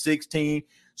playing 16.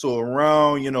 So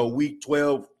around, week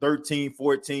 12, 13,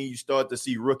 14, you start to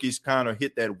see rookies kind of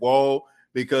hit that wall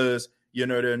because,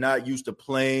 they're not used to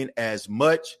playing as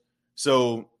much.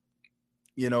 So,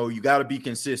 you got to be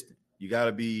consistent. You got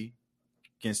to be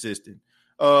consistent.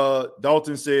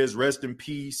 Dalton says, rest in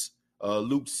peace,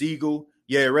 Luke Siegel.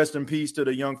 Yeah, rest in peace to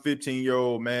the young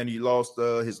 15-year-old man. He lost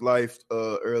his life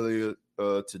earlier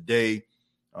today.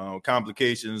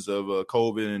 Complications of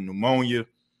COVID and pneumonia.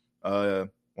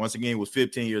 Once again, he was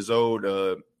 15 years old.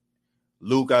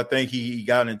 Luke, I think he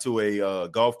got into a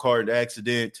golf cart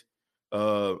accident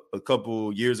a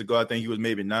couple years ago. I think he was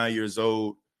maybe 9 years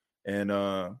old, and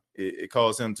it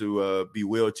caused him to be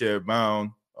wheelchair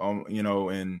bound.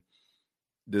 And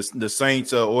the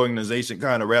Saints organization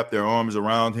kind of wrapped their arms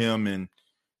around him, and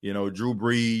Drew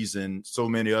Brees and so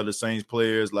many other Saints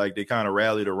players, like they kind of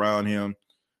rallied around him.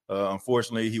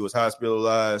 Unfortunately, he was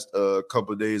hospitalized a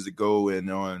couple of days ago,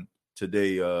 and on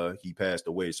today he passed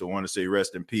away. So I want to say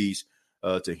rest in peace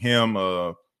to him.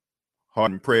 Heart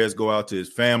and prayers go out to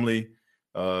his family.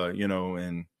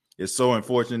 And it's so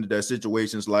unfortunate that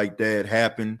situations like that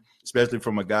happen, especially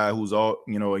from a guy who's a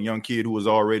young kid who was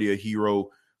already a hero,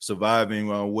 surviving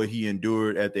what he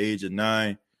endured at the age of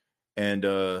 9,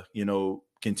 and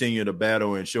continue to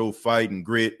battle and show fight and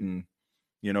grit. And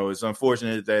it's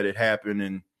unfortunate that it happened,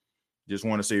 and just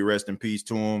want to say rest in peace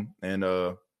to him. And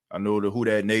I know the Who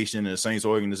Dat Nation and the Saints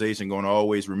organization going to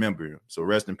always remember him. So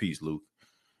rest in peace, Luke.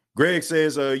 Greg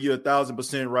says you're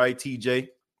 1,000% right, TJ.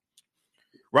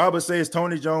 Robert says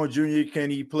Tony Jones Jr., can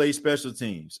he play special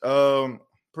teams?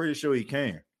 Pretty sure he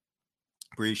can.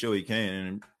 Pretty sure he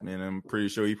can, and I'm pretty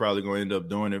sure he probably going to end up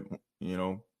doing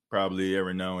it, probably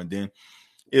every now and then.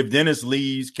 If Dennis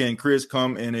leaves, can Chris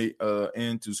come in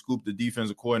to scoop the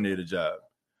defensive coordinator job?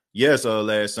 Yes,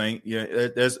 Last Saint. Yeah,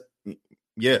 that's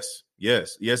yes,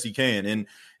 he can.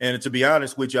 And to be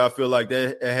honest with you, I feel like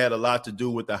that had a lot to do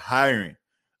with the hiring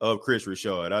of Chris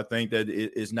Richard. I think that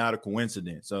it's not a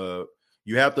coincidence.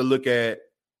 You got to look at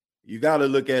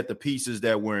the pieces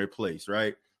that were in place,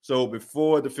 right? So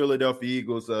before the Philadelphia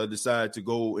Eagles decided to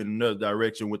go in another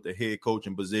direction with the head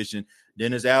coaching position,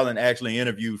 Dennis Allen actually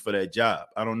interviewed for that job.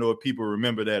 I don't know if people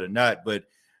remember that or not, but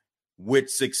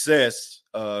with success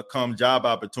come job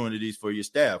opportunities for your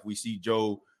staff. We see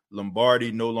Joe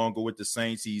Lombardi no longer with the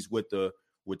Saints. He's with the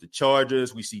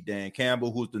Chargers. We see Dan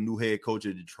Campbell, who's the new head coach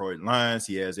of the Detroit Lions.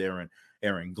 He has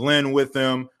Aaron Glenn with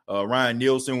him. Ryan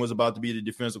Nielsen was about to be the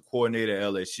defensive coordinator at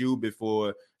LSU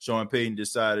before Sean Payton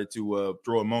decided to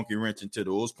throw a monkey wrench into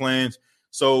those plans.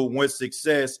 So with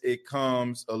success, it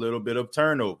comes a little bit of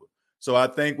turnover. So I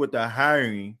think with the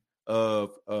hiring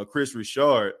of Chris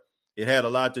Richard, it had a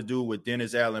lot to do with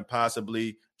Dennis Allen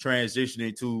possibly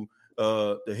transitioning to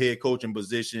the head coaching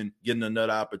position, getting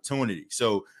another opportunity.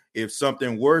 So if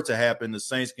something were to happen, the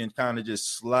Saints can kind of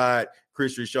just slide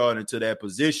Chris Richard into that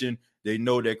position. They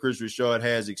know that Chris Richard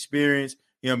has experience,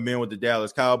 him being with the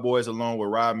Dallas Cowboys along with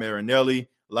Rob Marinelli.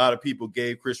 A lot of people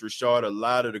gave Chris Richard a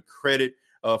lot of the credit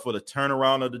for the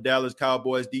turnaround of the Dallas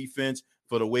Cowboys defense,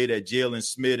 for the way that Jalen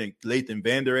Smith and Lathan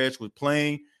Vander Esch were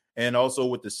playing, and also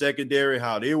with the secondary,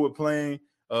 how they were playing,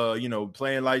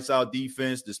 playing lights out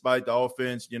defense despite the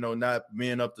offense, not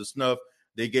being up to snuff.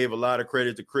 They gave a lot of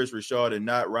credit to Chris Richard and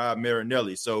not Rob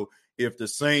Marinelli. So if the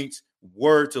Saints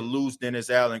were to lose Dennis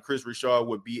Allen, Chris Richard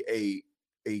would be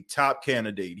a top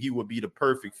candidate. He would be the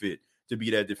perfect fit to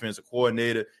be that defensive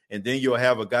coordinator. And then you'll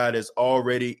have a guy that's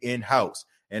already in-house.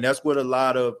 And that's what a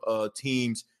lot of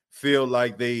teams feel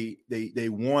like they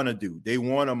want to do. They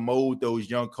want to mold those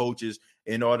young coaches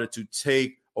in order to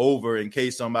take over in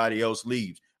case somebody else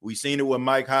leaves. We've seen it with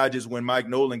Mike Hodges when Mike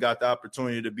Nolan got the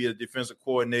opportunity to be a defensive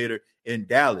coordinator in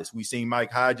Dallas. We've seen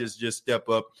Mike Hodges just step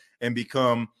up and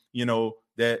become,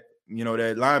 that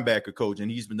linebacker coach,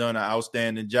 and he's been done an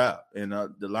outstanding job. And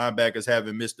the linebackers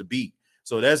haven't missed a beat.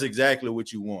 So that's exactly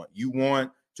what you want. You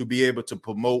want to be able to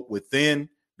promote within,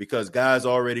 because guys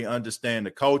already understand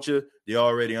the culture. They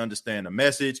already understand the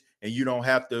message, and you don't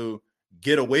have to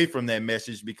get away from that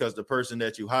message because the person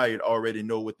that you hired already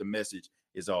know what the message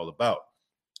is all about.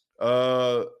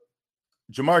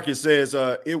 Jamarcus says,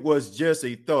 it was just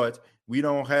a thought. We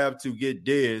don't have to get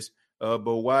Dez, but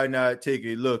why not take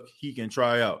a look? He can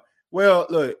try out. Well,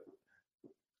 look,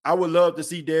 I would love to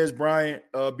see Dez Bryant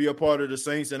be a part of the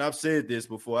Saints, and I've said this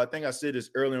before. I think I said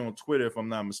this earlier on Twitter, if I'm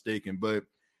not mistaken. But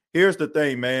here's the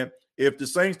thing, man. If the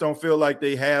Saints don't feel like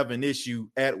they have an issue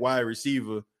at wide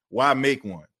receiver, why make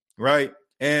one, right?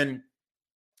 And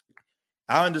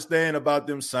I understand about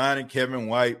them signing Kevin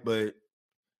White, but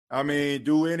I mean,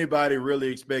 do anybody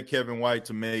really expect Kevin White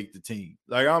to make the team?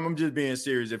 Like, I'm just being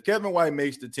serious. If Kevin White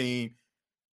makes the team,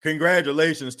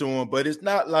 congratulations to him. But it's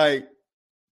not like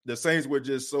the Saints were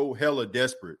just so hella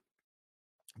desperate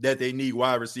that they need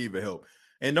wide receiver help.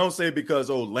 And don't say because,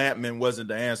 Lampman wasn't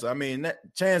the answer. I mean,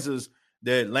 chances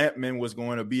that Lampman was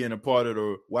going to be in a part of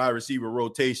the wide receiver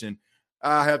rotation,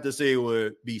 I have to say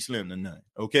would be slim to none.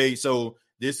 Okay, so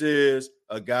this is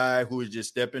a guy who is just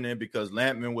stepping in because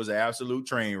Lampman was an absolute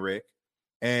train wreck,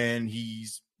 and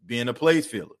he's being a place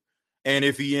filler. And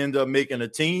if he ends up making a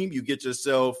team, you get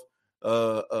yourself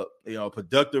a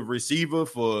productive receiver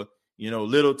for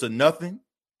little to nothing,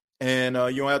 and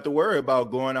you don't have to worry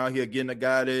about going out here getting a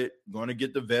guy that's going to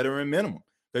get the veteran minimum,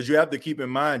 because you have to keep in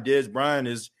mind Dez Bryant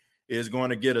is going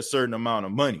to get a certain amount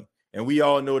of money, and we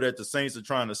all know that the Saints are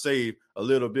trying to save a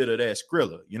little bit of that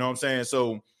Skrilla. You know what I'm saying?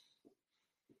 So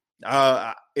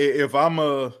if I'm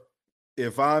a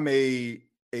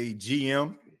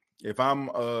GM, if I'm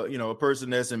a person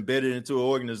that's embedded into an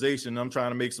organization, I'm trying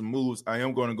to make some moves, I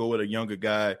am going to go with a younger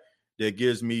guy that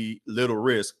gives me little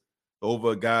risk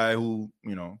over a guy who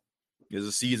is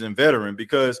a seasoned veteran,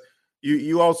 because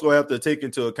you also have to take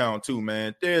into account too,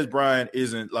 man. Dez Bryant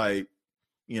isn't like,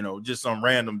 just some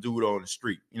random dude on the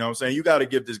street. You know what I'm saying? You got to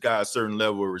give this guy a certain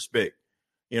level of respect.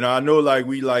 I know like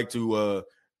we like to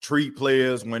treat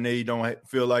players when they don't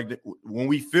feel like when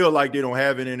we feel like they don't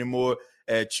have it anymore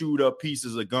at chewed up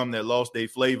pieces of gum that lost their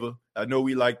flavor. I know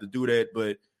we like to do that,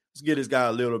 but let's give this guy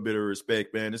a little bit of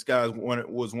respect, man. This guy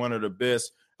was one of the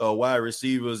best wide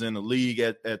receivers in the league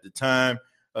at the time.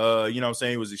 You know what I'm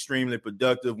saying? He was extremely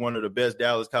productive, one of the best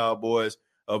Dallas Cowboys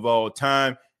of all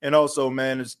time. And also,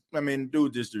 man,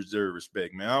 dude just deserves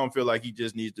respect, man. I don't feel like he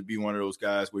just needs to be one of those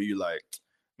guys where you like,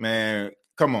 man,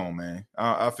 come on, man.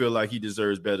 I feel like he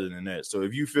deserves better than that. So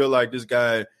if you feel like this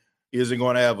guy isn't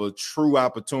going to have a true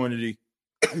opportunity,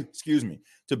 excuse me,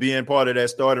 to be in part of that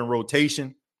starting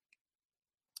rotation,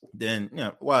 then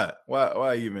why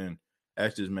even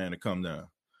ask this man to come down?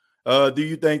 Do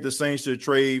you think the Saints should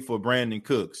trade for Brandon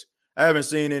Cooks? I haven't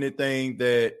seen anything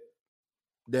that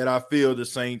I feel the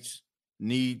Saints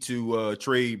need to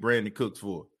trade Brandon Cooks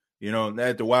for,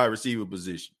 at the wide receiver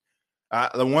position.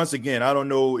 Once again, I don't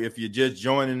know if you're just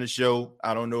joining the show.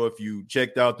 I don't know if you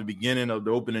checked out the beginning of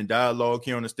the opening dialogue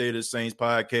here on the State of the Saints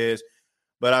podcast,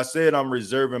 but I said I'm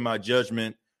reserving my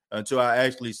judgment until I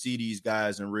actually see these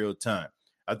guys in real time.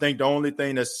 I think the only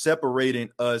thing that's separating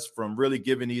us from really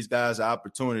giving these guys an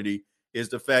opportunity is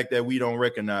the fact that we don't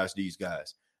recognize these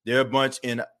guys. They're a bunch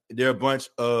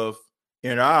of,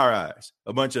 in our eyes,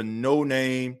 a bunch of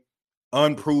no-name,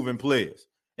 unproven players,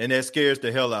 and that scares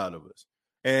the hell out of us.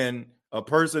 And a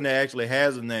person that actually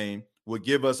has a name would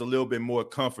give us a little bit more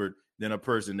comfort than a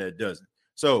person that doesn't.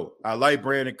 So I like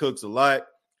Brandon Cooks a lot.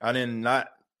 I did not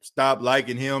stop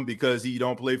liking him because he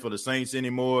don't play for the Saints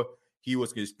anymore. He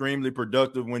was extremely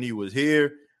productive when he was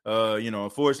here.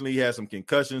 Unfortunately, he had some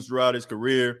concussions throughout his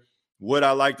career. Would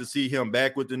I like to see him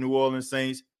back with the New Orleans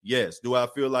Saints? Yes. Do I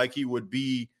feel like he would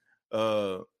be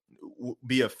a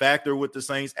factor with the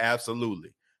Saints?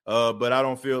 Absolutely. But I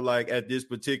don't feel like at this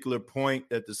particular point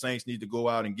that the Saints need to go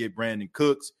out and get Brandon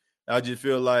Cooks. I just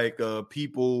feel like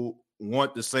people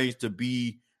want the Saints to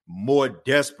be more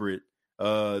desperate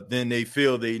than they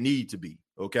feel they need to be.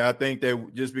 Okay, I think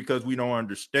that just because we don't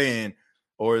understand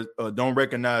or don't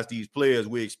recognize these players,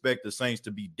 we expect the Saints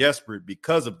to be desperate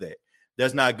because of that.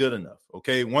 That's not good enough.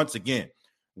 Okay, once again,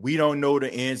 we don't know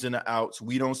the ins and the outs.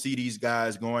 We don't see these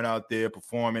guys going out there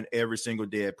performing every single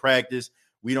day at practice.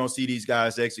 We don't see these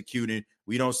guys executing.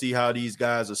 We don't see how these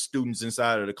guys are students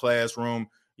inside of the classroom,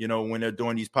 when they're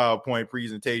doing these PowerPoint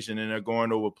presentation and they're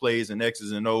going over plays and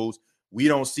X's and O's. We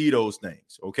don't see those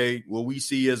things, okay? What we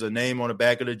see is a name on the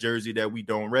back of the jersey that we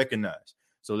don't recognize.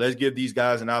 So let's give these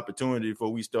guys an opportunity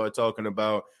before we start talking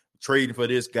about trading for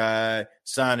this guy,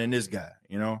 signing this guy,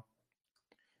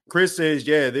 Chris says,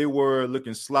 yeah, they were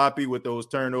looking sloppy with those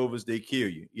turnovers. They kill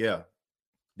you. Yeah,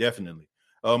 definitely.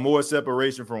 More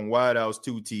separation from wideouts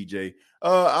too, TJ.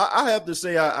 I have to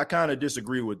say I kind of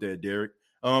disagree with that, Derek.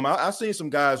 I've seen some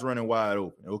guys running wide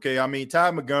open, okay? I mean,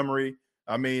 Ty Montgomery,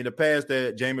 the pass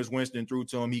that Jameis Winston threw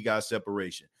to him, he got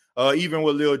separation. Even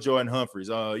with Lil Jordan Humphreys,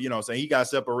 he got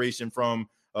separation from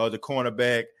the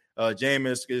cornerback.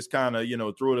 Jameis is kind of,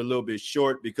 threw it a little bit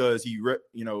short because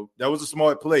that was a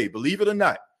smart play. Believe it or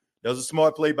not, that was a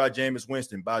smart play by Jameis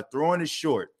Winston. By throwing it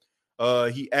short,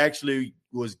 he actually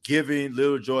was giving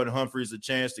Lil Jordan Humphreys a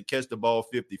chance to catch the ball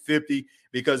 50-50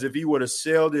 because if he would have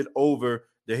sailed it over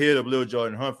the head of Lil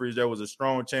Jordan Humphreys, there was a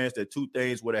strong chance that two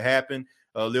things would have happened.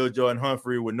 Lil Jordan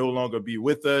Humphrey would no longer be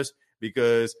with us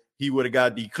because he would have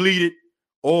got depleted,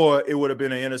 or it would have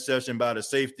been an interception by the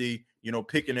safety,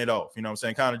 picking it off,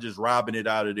 kind of just robbing it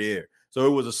out of the air. So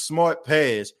it was a smart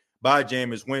pass by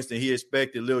Jameis Winston. He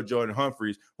expected Lil Jordan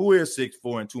Humphreys, who is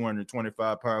 6'4" and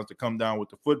 225 pounds, to come down with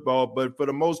the football. But for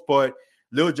the most part,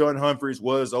 Lil Jordan Humphreys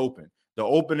was open. The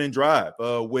opening drive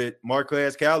with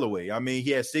Marquez Callaway,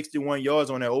 he had 61 yards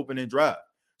on that opening drive.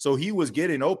 So he was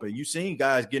getting open. You've seen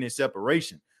guys getting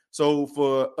separation. So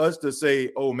for us to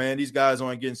say, oh, man, these guys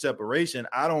aren't getting separation,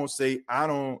 I don't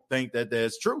think that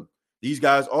that's true. These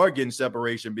guys are getting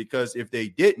separation because if they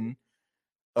didn't,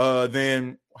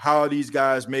 then how are these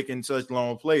guys making such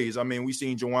long plays? We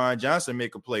seen Juwan Johnson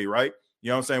make a play, right? You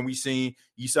know what I'm saying? We seen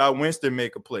Esau Winston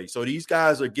make a play. So these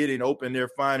guys are getting open. They're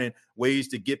finding ways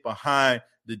to get behind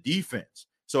the defense.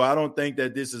 So I don't think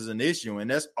that this is an issue.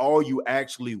 And that's all you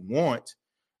actually want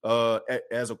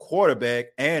as a quarterback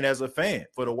and as a fan,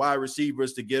 for the wide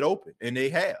receivers to get open. And they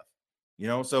have,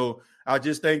 so I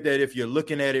just think that if you're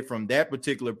looking at it from that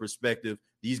particular perspective,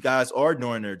 these guys are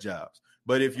doing their jobs.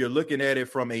 But if you're looking at it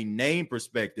from a name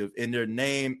perspective and their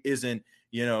name isn't,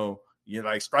 you're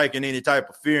like striking any type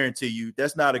of fear into you,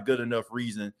 that's not a good enough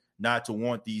reason not to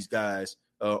want these guys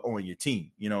on your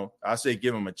team. I say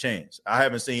give him a chance. I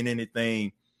haven't seen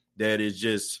anything that is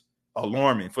just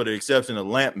alarming, for the exception of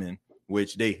Lampman,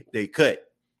 which they cut.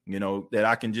 That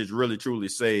I can just really truly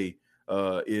say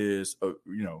is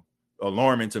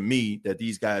alarming to me, that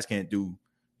these guys can't do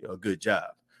a good job.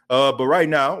 But right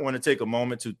now, I want to take a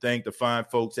moment to thank the fine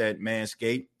folks at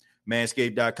Manscaped.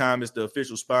 Manscaped.com is the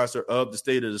official sponsor of the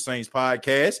State of the Saints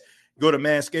podcast. Go to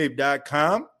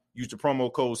manscaped.com. Use the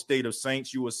promo code State of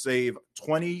Saints. You will save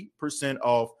 20%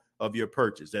 off of your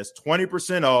purchase. That's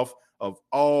 20% off of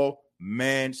all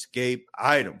Manscaped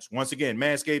items. Once again,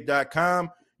 manscaped.com.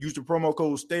 Use the promo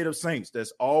code State of Saints.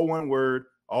 That's all one word,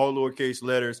 all lowercase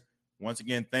letters. Once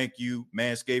again, thank you,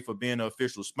 Manscaped, for being an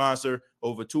official sponsor.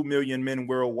 Over 2 million men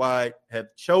worldwide has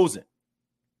chosen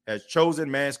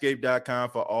manscaped.com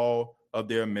for all of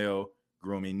their male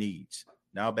grooming needs.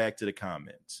 Now back to the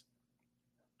comments.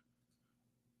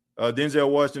 Denzel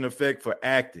Washington effect for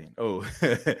acting. Oh,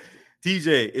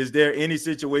 TJ, is there any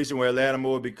situation where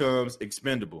Lattimore becomes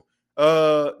expendable?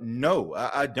 No,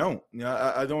 I don't.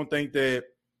 I don't think that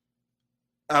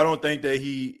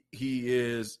he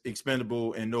is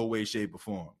expendable in no way, shape, or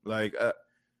form. Like,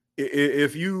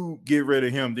 if you get rid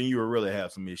of him, then you will really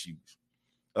have some issues.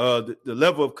 The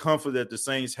level of comfort that the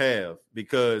Saints have,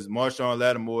 because Marshawn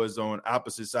Lattimore is on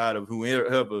opposite side of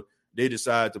whoever they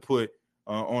decide to put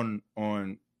on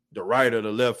the right or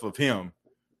the left of him,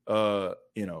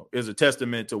 is a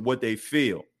testament to what they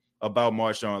feel about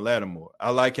Marshawn Lattimore.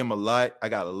 I like him a lot. I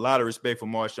got a lot of respect for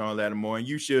Marshawn Lattimore, and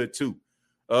you should too.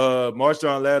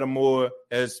 Marshawn Lattimore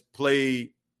has played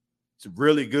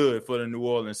really good for the New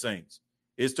Orleans Saints.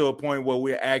 It's to a point where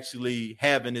we're actually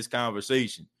having this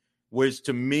conversation, which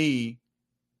to me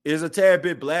is a tad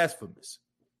bit blasphemous,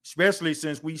 especially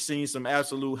since we've seen some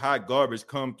absolute hot garbage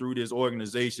come through this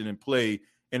organization and play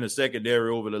in the secondary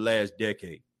over the last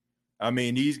decade. I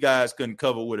mean, these guys couldn't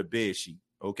cover with a bed sheet,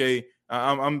 okay?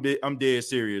 I'm dead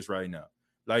serious right now.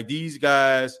 Like, these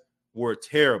guys were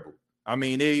terrible. I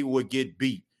mean, they would get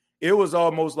beat. It was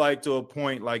almost like to a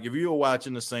point, like if you were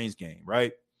watching the Saints game,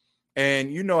 right?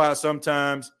 And you know how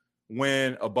sometimes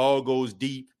when a ball goes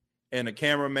deep and the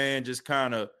cameraman just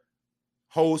kind of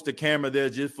holds the camera there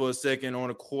just for a second on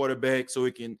a quarterback so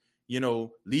it can,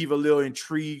 leave a little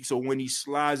intrigue. So when he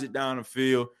slides it down the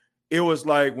field, it was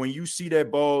like when you see that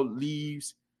ball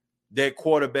leaves that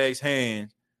quarterback's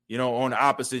hand, on the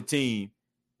opposite team,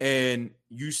 and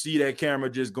you see that camera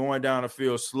just going down the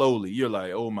field slowly, you're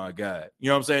like, oh my God. You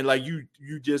know what I'm saying? Like you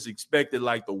just expected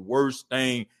like the worst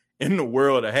thing in the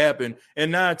world to happen.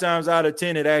 And 9 times out of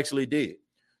 10, it actually did.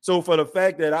 So for the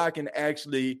fact that I can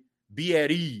actually be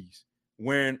at ease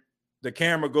when the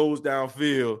camera goes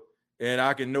downfield and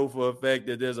I can know for a fact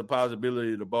that there's a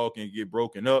possibility the ball can get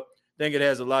broken up, I think it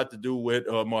has a lot to do with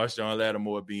Marshawn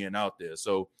Lattimore being out there.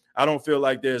 So I don't feel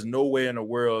like there's no way in the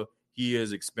world he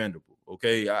is expendable.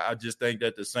 Okay, I just think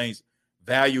that the Saints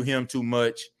value him too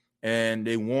much, and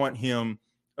they want him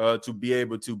to be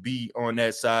able to be on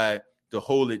that side to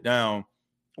hold it down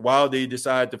while they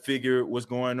decide to figure what's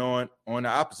going on the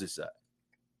opposite side.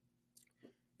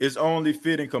 It's only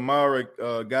fitting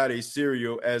Kamara got a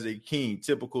cereal as a king,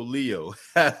 typical Leo.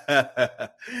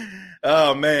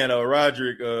 Oh, man,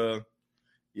 Roderick,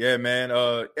 yeah, man.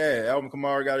 Alvin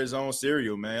Kamara got his own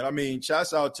cereal, man. I mean,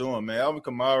 shouts out to him, man. Alvin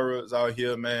Kamara is out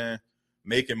here, man,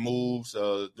 making moves,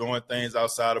 doing things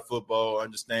outside of football,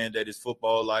 understand that his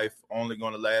football life only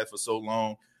going to last for so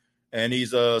long. And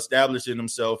he's establishing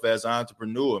himself as an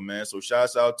entrepreneur, man. So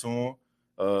shouts out to him.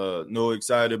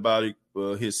 Excited about it,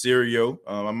 his cereal.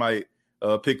 I might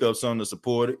pick up something to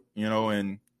support it,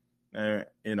 and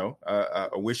I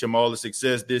wish him all the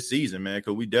success this season, man,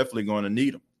 because we definitely going to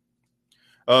need him.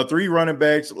 3 running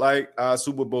backs like our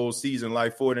Super Bowl season,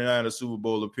 like 49ers Super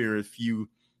Bowl appearance a few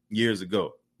years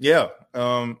ago. Yeah,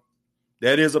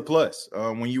 that is a plus.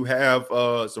 When you have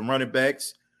some running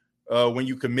backs, when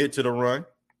you commit to the run,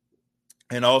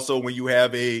 and also when you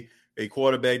have a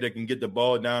quarterback that can get the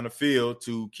ball down the field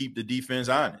to keep the defense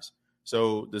honest.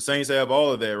 So the Saints have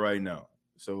all of that right now.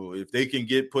 So if they can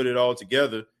put it all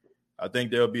together, I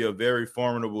think they'll be a very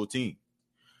formidable team.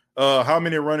 How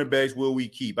many running backs will we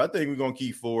keep? I think we're going to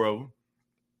keep 4 of them.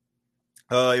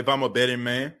 If I'm a betting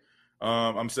man,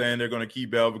 I'm saying they're going to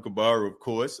keep Alvin Kamara, of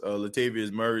course.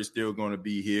 Latavius Murray is still going to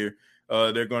be here.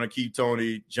 They're going to keep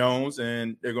Tony Jones,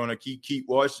 and they're going to keep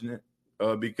Washington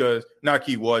because – not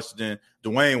Keith Washington,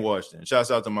 Dwayne Washington.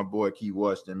 Shouts out to my boy Keith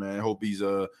Washington, man. I hope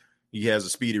he has a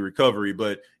speedy recovery.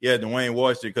 But, yeah, Dwayne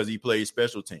Washington because he plays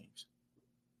special teams.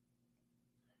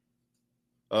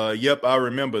 Yep, I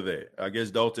remember that. I guess,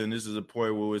 Dalton, this is a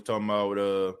point where we're talking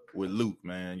about with Luke,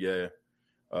 man. Yeah.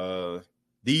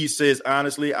 D says,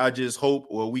 honestly, I just hope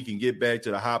we can get back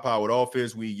to the high-powered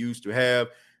offense we used to have.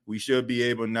 We should be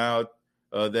able now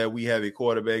that we have a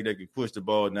quarterback that can push the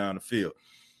ball down the field.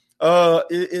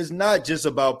 It's not just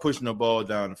about pushing the ball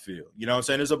down the field. You know what I'm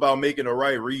saying? It's about making the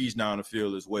right reads down the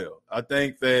field as well. I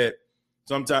think that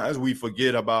sometimes we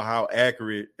forget about how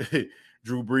accurate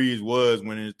Drew Brees was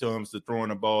when it comes to throwing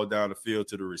the ball down the field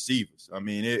to the receivers. I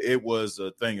mean, it was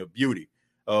a thing of beauty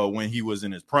when he was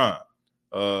in his prime.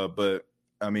 But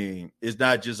I mean, it's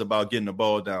not just about getting the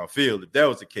ball downfield. If that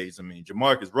was the case, I mean,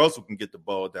 Jamarcus Russell can get the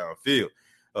ball downfield.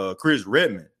 Chris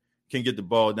Redman can get the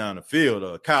ball down the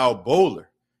field. Kyle Bowler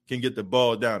can get the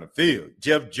ball down the field.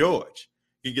 Jeff George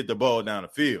can get the ball down the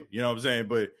field. You know what I'm saying?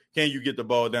 But can you get the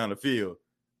ball down the field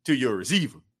to your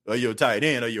receiver or your tight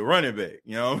end or your running back?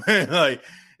 You know what I mean? Like,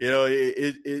 you know,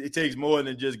 it takes more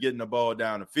than just getting the ball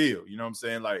down the field. You know what I'm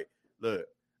saying? Like, look,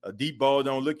 a deep ball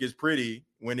don't look as pretty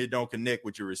when it don't connect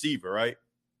with your receiver, right?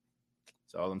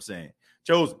 That's all I'm saying.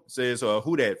 Chosen says,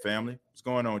 who that, family? What's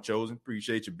going on, Chosen?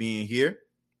 Appreciate you being here.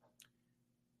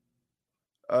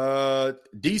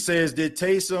 D says, did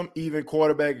Taysom even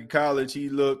quarterback in college? He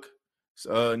looked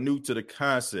new to the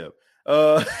concept.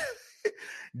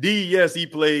 D, yes, he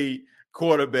played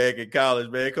quarterback in college,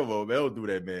 man. Come on, man. Don't do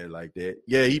that, man, like that.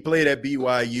 Yeah, he played at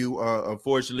BYU.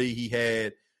 Unfortunately, he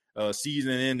had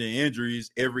season-ending injuries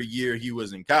every year he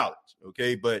was in college,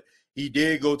 okay? But he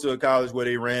did go to a college where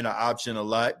they ran an option a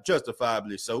lot,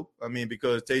 justifiably so. I mean,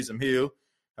 because Taysom Hill,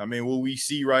 I mean, what we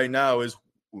see right now is,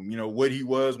 you know, what he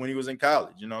was when he was in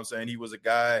college. You know what I'm saying? He was a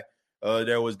guy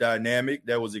that was dynamic,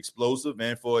 that was explosive,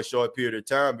 and for a short period of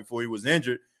time before he was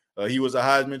injured, he was a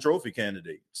Heisman Trophy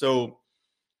candidate. So,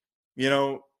 you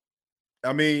know,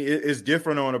 I mean, it's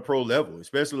different on a pro level,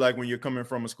 especially like when you're coming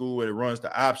from a school where it runs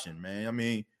the option, man. I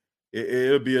mean,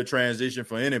 it'll be a transition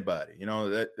for anybody. You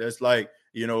know, that's like,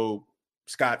 you know,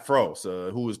 Scott Frost,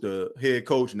 who is the head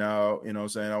coach now. You know what I'm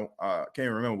saying? I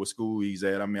can't remember what school he's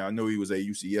at. I mean, I know he was at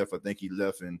UCF. I think he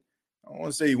left in, I want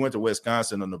to say he went to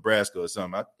Wisconsin or Nebraska or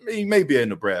something. He may be at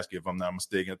Nebraska if I'm not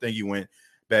mistaken. I think he went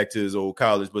back to his old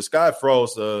college. But Scott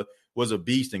Frost was a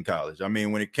beast in college. I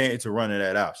mean, when it came to running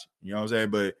that option, you know what I'm saying?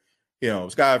 But, you know,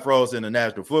 Scott Frost in the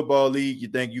National Football League, you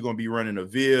think you're going to be running a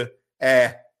veer?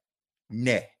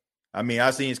 Nah. I mean,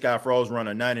 I seen Scott Frost run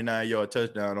a 99-yard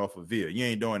touchdown off a veer. You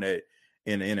ain't doing that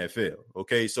in the NFL,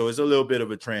 okay? So it's a little bit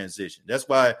of a transition. That's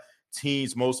why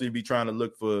teams mostly be trying to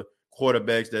look for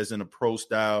quarterbacks that's in a pro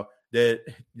style that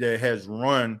has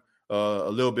run a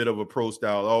little bit of a pro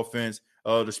style offense.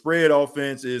 The spread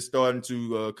offense is starting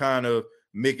to kind of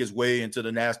make its way into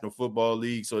the National Football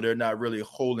League, so they're not really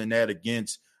holding that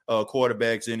against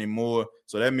quarterbacks anymore.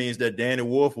 So that means that Danny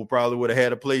Wolf will probably would have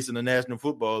had a place in the National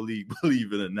Football League,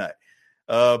 believe it or not.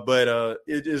 But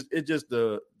it's just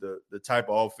the type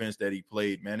of offense that he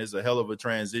played, man. It's a hell of a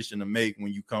transition to make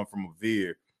when you come from a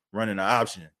veer running an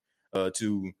option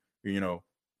to, you know,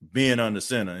 being under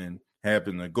center and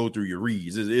having to go through your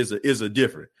reads. Is a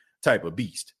different type of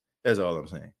beast. That's all I'm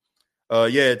saying.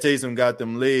 Yeah, Taysom got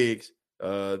them legs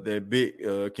that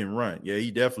big can run. Yeah,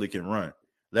 he definitely can run.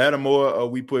 Lattimore,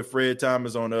 we put Fred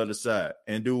Thomas on the other side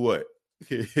and do what?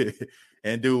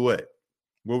 And do what?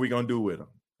 What are we gonna do with him?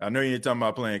 I know you ain't talking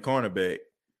about playing cornerback.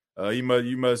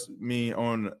 You must mean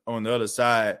on the other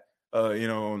side, you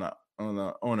know,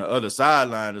 on the other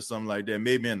sideline or something like that,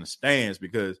 maybe in the stands,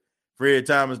 because Fred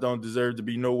Thomas don't deserve to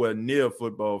be nowhere near a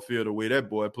football field the way that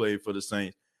boy played for the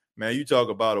Saints. Man, you talk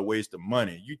about a waste of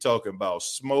money. You talking about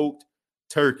smoked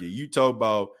turkey. You talk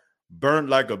about burnt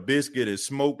like a biscuit and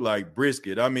smoked like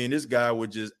brisket. I mean, this guy was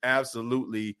just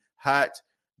absolutely hot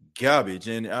garbage.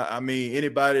 And I mean,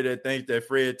 anybody that thinks that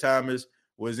Fred Thomas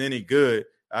was any good,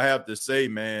 I have to say,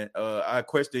 man, I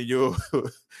question your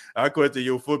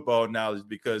football knowledge,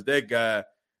 because that guy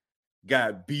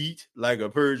got beat like a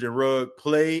Persian rug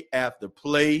play after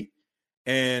play.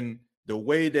 And the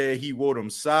way that he wore them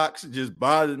socks just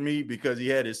bothered me, because he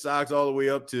had his socks all the way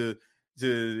up to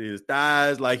his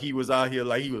thighs, like he was out here,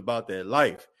 like he was about that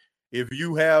life. If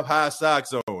you have high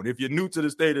socks on, if you're new to the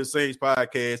State of the Saints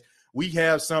podcast, we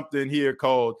have something here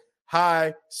called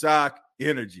high sock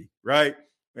energy, right?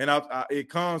 And it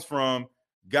comes from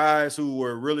guys who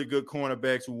were really good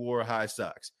cornerbacks who wore high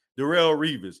socks. Darrelle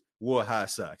Revis wore high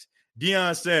socks.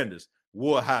 Deion Sanders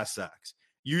wore high socks.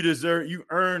 You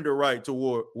earned the right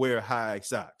to wear high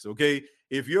socks, okay?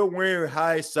 If you're wearing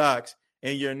high socks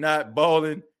and you're not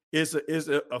balling, it's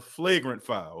a flagrant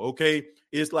foul, okay?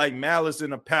 It's like Malice in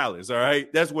the Palace, all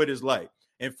right? That's what it's like.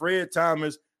 And Fred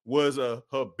Thomas was a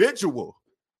habitual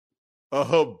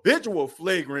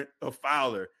flagrant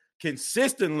fouler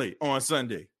consistently on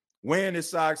Sunday, wearing his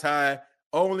socks high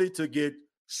only to get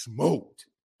smoked,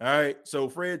 All right. So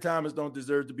Fred Thomas don't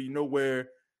deserve to be nowhere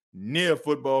near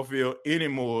football field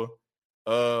anymore.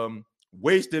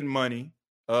 Wasting money.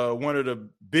 One of the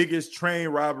biggest train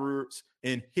robbers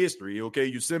in history. Okay.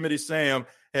 Yosemite Sam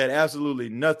had absolutely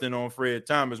nothing on Fred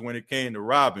Thomas when it came to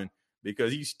robbing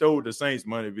because he stole the Saints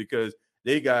money because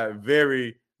they got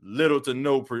very little to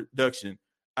no production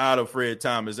out of Fred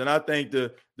Thomas. And I think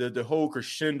the whole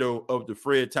crescendo of the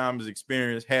Fred Thomas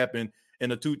experience happened in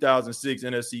the 2006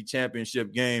 NFC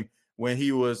Championship game when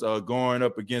he was going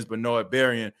up against Bernard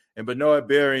Berrien. And Bernard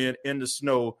Berrien in the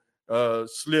snow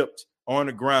slipped on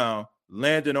the ground,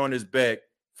 landed on his back.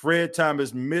 Fred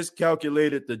Thomas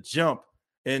miscalculated the jump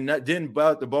and didn't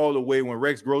bout the ball away when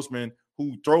Rex Grossman,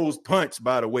 who throws punts,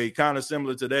 by the way, kind of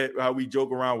similar to that, how we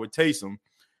joke around with Taysom.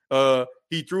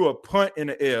 He threw a punt in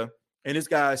the air, and this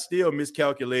guy still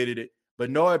miscalculated it.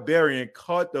 Bernard Berrien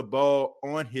caught the ball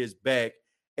on his back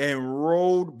and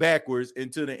rolled backwards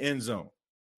into the end zone.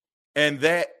 And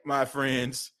that, my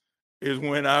friends, is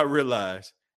when I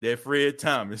realized that Fred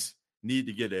Thomas need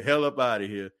to get the hell up out of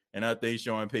here. And I think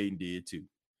Sean Payton did too.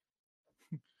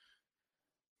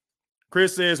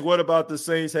 Chris says, what about the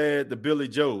Saints had the Billy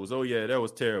Joes? Oh, yeah, that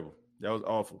was terrible. That was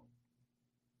awful.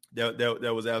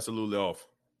 That was absolutely awful.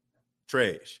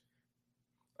 Trash.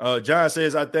 John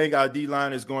says, I think our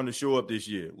D-line is going to show up this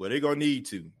year. Well, they're going to need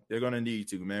to. They're going to need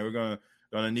to, man. We're going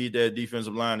to need that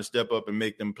defensive line to step up and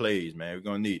make them plays, man. We're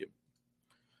going to need it.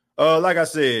 Like I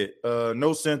said,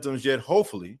 no symptoms yet,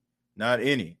 hopefully, not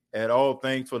any at all.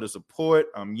 Thanks for the support.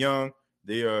 I'm young.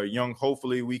 They are young.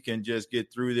 Hopefully, we can just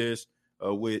get through this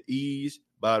with ease.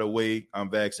 By the way, I'm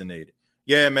vaccinated.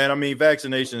 Yeah, man. I mean,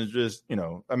 vaccination is just,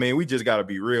 we just got to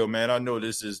be real, man. I know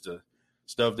this is the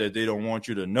stuff that they don't want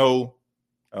you to know.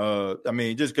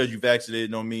 Just because you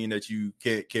vaccinated don't mean that you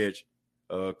can't catch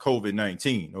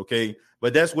COVID-19, okay?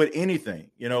 But that's with anything.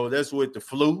 That's with the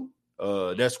flu.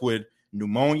 That's with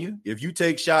pneumonia. If you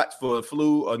take shots for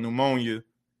flu or pneumonia,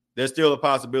 there's still a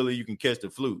possibility you can catch the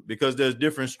flu because there's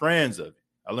different strands of it.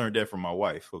 I learned that from my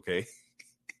wife, okay?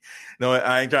 No,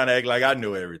 I ain't trying to act like I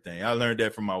know everything. I learned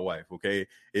that from my wife, okay?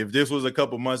 If this was a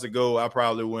couple months ago, I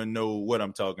probably wouldn't know what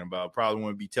I'm talking about. I probably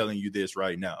wouldn't be telling you this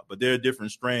right now. But there are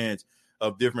different strands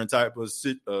of different types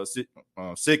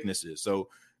of sicknesses. So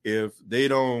if they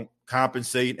don't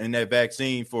compensate in that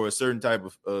vaccine for a certain type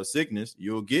of sickness,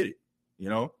 you'll get it,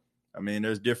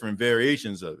 there's different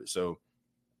variations of it. So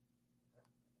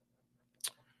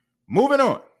moving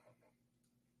on.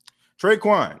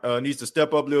 Traquan needs to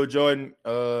step up Lil Jordan.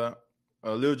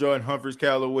 Lil Jordan, Humphries,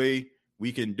 Callaway.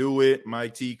 We can do it.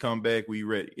 Mike T, come back. We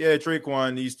ready. Yeah,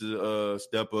 Traquan needs to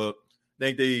step up. I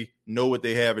think they know what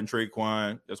they have in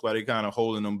Traquan. That's why they kind of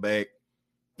holding them back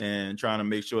and trying to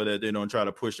make sure that they don't try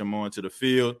to push them onto the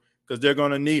field because they're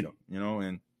going to need them,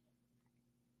 And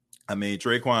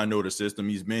Traquan know the system.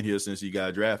 He's been here since he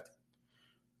got drafted.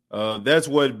 That's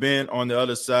what been on the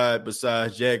other side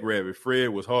besides Jackrabbit. Fred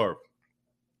was horrible.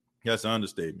 That's an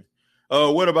understatement.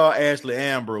 What about Ashley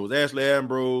Ambrose? Ashley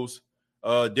Ambrose,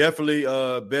 definitely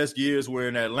best years were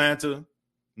in Atlanta.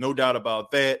 No doubt about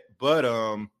that.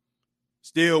 But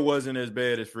still wasn't as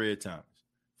bad as Fred Thomas.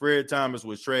 Fred Thomas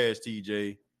was trash,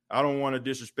 TJ. I don't want to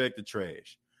disrespect the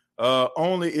trash.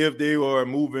 Only if they are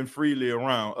moving freely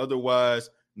around. Otherwise,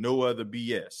 no other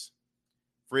BS.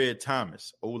 Fred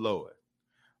Thomas, oh Lord.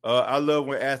 I love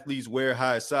when athletes wear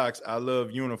high socks. I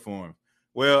love uniforms.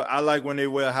 Well, I like when they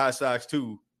wear high socks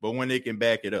too, but when they can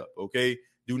back it up, okay?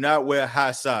 Do not wear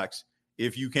high socks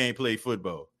if you can't play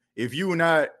football. If you're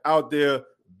not out there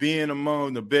being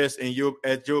among the best at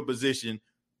your position,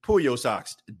 pull your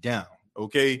socks down,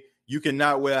 okay? You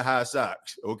cannot wear high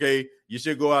socks, okay? You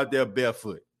should go out there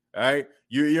barefoot, all right?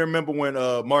 You remember when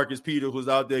Marcus Peters was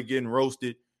out there getting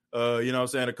roasted,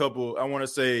 a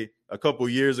couple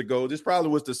years ago. This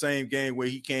probably was the same game where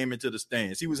he came into the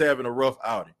stands. He was having a rough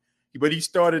outing. But he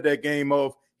started that game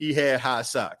off. He had high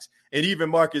socks. And even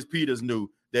Marcus Peters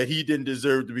knew that he didn't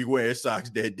deserve to be wearing socks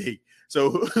that day.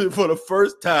 So for the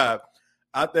first time,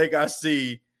 I think I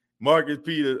see Marcus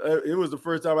Peters. It was the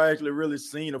first time I actually really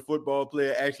seen a football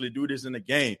player actually do this in a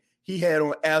game. He had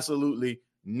on absolutely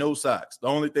no socks. The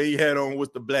only thing he had on was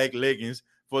the black leggings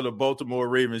for the Baltimore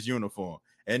Ravens uniform.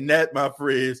 And that, my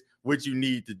friends, what you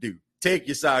need to do. Take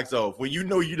your socks off. When you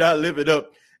know you're not living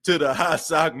up to the high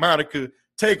sock moniker,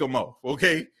 take them off,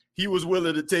 okay? He was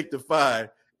willing to take the fine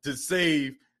to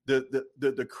save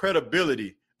the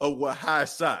credibility of what high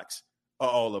socks are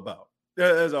all about.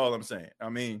 That's all I'm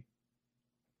saying.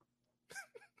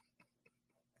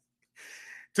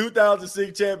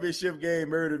 2006 championship game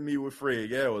murdered me with Fred.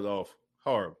 Yeah, it was awful.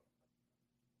 Horrible.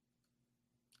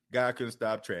 Guy couldn't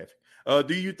stop traffic.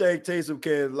 Do you think Taysom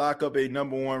can lock up a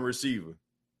number one receiver?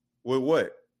 With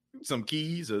what? Some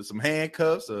keys or some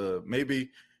handcuffs? Maybe,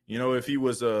 if he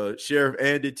was Sheriff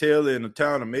Andy Taylor in the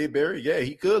town of Mayberry, yeah,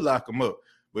 he could lock him up.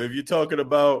 But if you're talking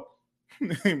about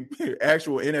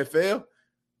actual NFL,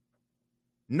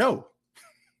 no.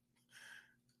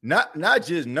 Not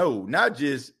just no, not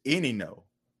just any no.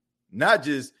 Not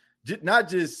just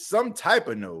some type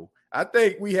of no. I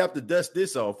think we have to dust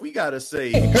this off. We gotta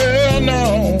say hell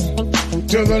no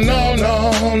to the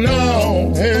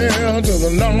no, hell to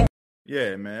the no.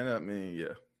 Yeah, man. I mean,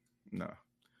 yeah. No.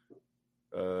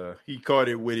 He caught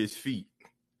it with his feet.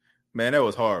 Man, that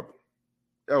was horrible.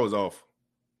 That was awful.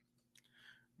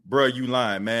 Bruh, you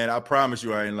lying, man. I promise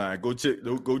you I ain't lying. Go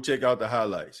check out the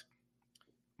highlights.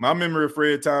 My memory of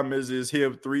Fred Thomas is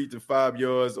him 3 to 5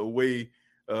 yards away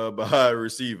behind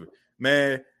receiver.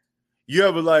 Man, you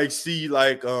ever see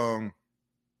this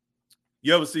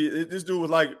dude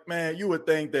was like, man, you would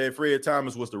think that Fred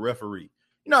Thomas was the referee.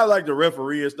 Like the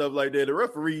referee and stuff like that. The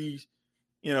referees,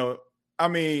 I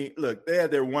mean, look, they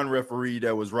had their one referee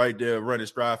that was right there running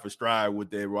stride for stride with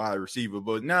their wide receiver.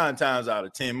 But 9 times out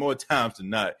of 10, more times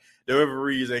than not, the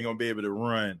referees ain't going to be able to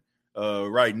run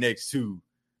right next to,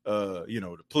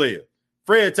 the player.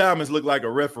 Fred Thomas looked like a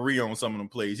referee on some of them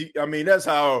plays. That's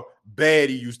how bad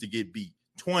he used to get beat.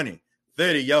 20,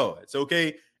 30 yards,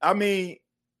 okay? I mean,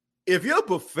 if you're a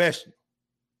professional,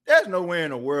 there's nowhere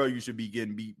in the world you should be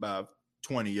getting beat by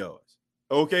 20 yards,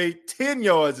 okay? 10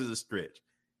 yards is a stretch.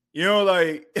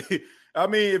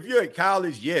 If you're at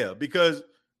college, yeah, because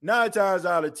 9 times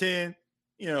out of 10,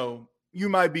 you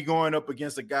might be going up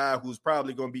against a guy who's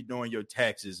probably going to be doing your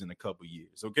taxes in a couple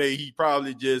years, okay? He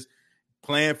probably just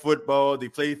playing football. They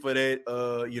play for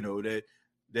that,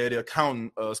 that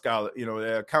accountant scholar,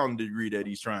 that accountant degree that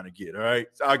he's trying to get, all right?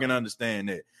 So I can understand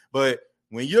that. But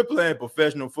when you're playing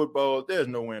professional football, there's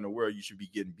nowhere in the world you should be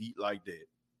getting beat like that.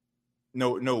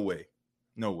 No way.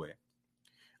 No way.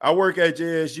 I work at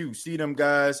JSU. See them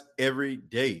guys every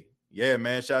day. Yeah,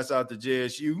 man. Shouts out to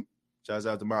JSU. Shouts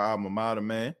out to my alma mater,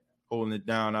 man. Holding it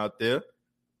down out there.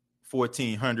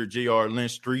 1400 J.R.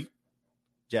 Lynch Street.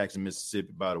 Jackson,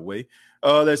 Mississippi, by the way.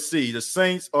 Let's see. The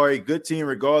Saints are a good team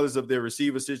regardless of their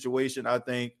receiver situation. I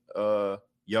think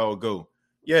y'all go.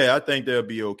 Yeah, I think they'll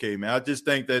be okay, man. I just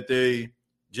think that they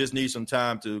just need some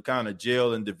time to kind of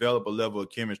gel and develop a level of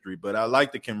chemistry. But I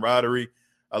like the camaraderie.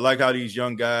 I like how these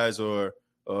young guys are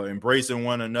embracing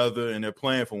one another and they're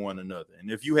playing for one another.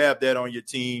 And if you have that on your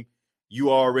team,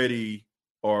 you already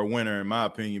are a winner, in my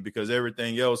opinion, because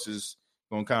everything else is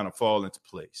going to kind of fall into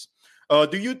place.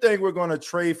 Do you think we're going to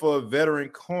trade for a veteran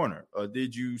corner? Or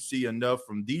did you see enough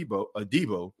from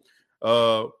Debo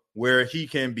where he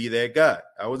can be that guy?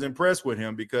 I was impressed with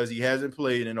him because he hasn't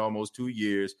played in almost 2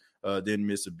 years, didn't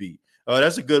miss a beat.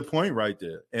 That's a good point right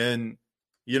there. And,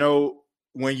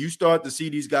 when you start to see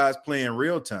these guys play in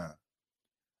real time,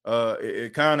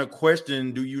 it kind of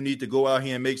question, do you need to go out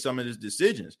here and make some of these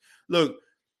decisions? Look,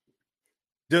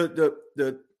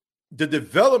 the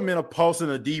development of Paulson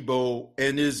Adebo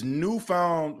and his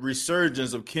newfound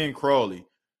resurgence of Ken Crawley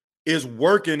is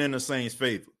working in the Saints'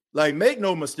 favor. Like, make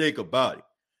no mistake about it.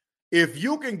 If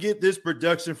you can get this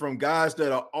production from guys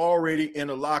that are already in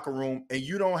the locker room and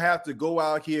you don't have to go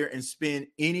out here and spend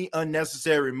any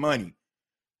unnecessary money,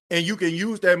 and you can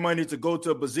use that money to go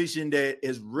to a position that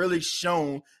is really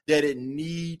shown that it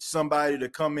needs somebody to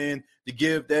come in to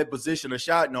give that position a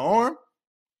shot in the arm,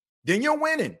 then you're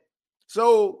winning.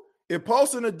 So if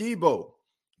Paulson Adebo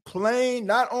playing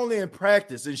not only in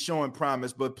practice and showing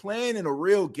promise, but playing in a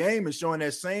real game and showing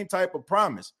that same type of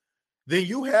promise, then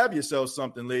you have yourself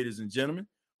something, ladies and gentlemen.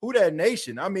 Who that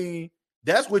nation? I mean,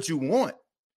 that's what you want,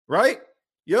 right?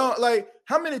 Like,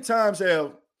 how many times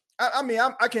have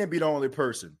I can't be the only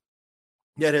person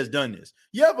that has done this.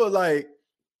 You ever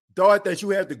thought that you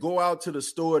had to go out to the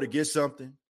store to get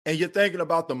something and you're thinking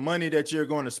about the money that you're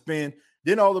going to spend?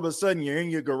 Then all of a sudden you're in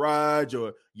your garage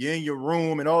or you're in your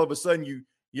room and all of a sudden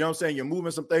you're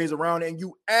moving some things around and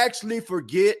you actually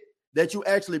forget that you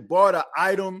actually bought an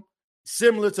item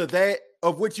similar to that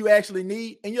of what you actually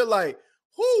need. And you're like,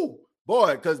 whoo,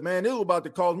 boy, because, man, it was about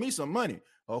to cost me some money.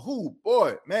 Or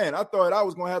boy, man, I thought I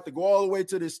was going to have to go all the way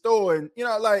to the store. And,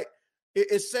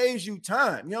 it saves you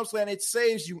time. You know what I'm saying? It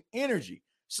saves you energy.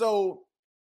 So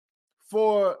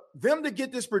for them to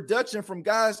get this production from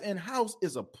guys in-house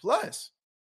is a plus.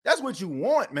 That's what you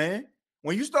want, man.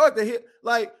 When you start to hit,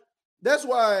 that's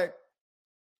why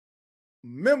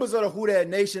members of the Who Dat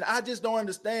Nation, I just don't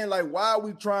understand, why are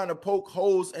we trying to poke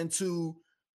holes into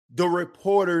the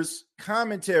reporters'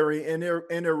 commentary and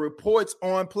their reports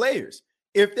on players?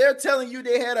 If they're telling you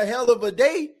they had a hell of a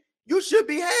day, you should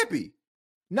be happy.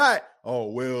 Not,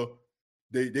 oh, well,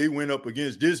 they went up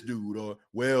against this dude, or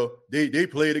well, they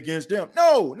played against them.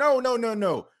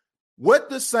 No. What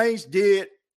the Saints did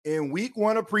in week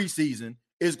 1 of preseason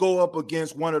is go up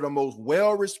against one of the most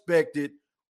well-respected,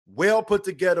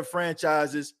 well-put-together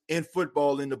franchises in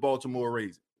football in the Baltimore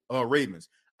Ravens.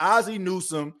 Ozzie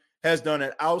Newsome has done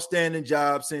an outstanding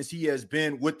job since he has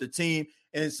been with the team,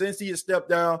 and since he has stepped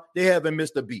down, they haven't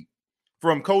missed a beat.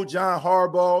 From Coach John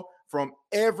Harbaugh, from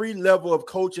every level of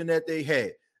coaching that they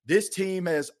had, this team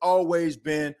has always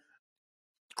been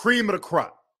cream of the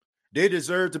crop. They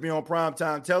deserve to be on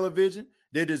primetime television.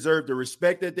 They deserve the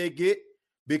respect that they get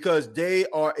because they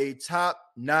are a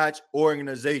top-notch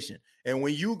organization. And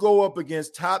when you go up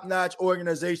against top-notch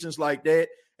organizations like that,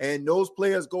 and those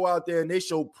players go out there and they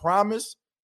show promise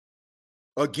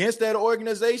against that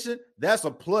organization, that's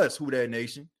a plus, Who Dat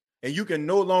Nation. And you can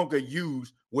no longer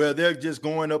use, well, they're just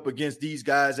going up against these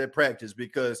guys at practice,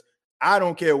 because I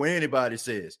don't care what anybody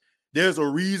says. There's a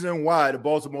reason why the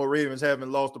Baltimore Ravens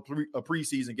haven't lost a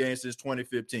preseason game since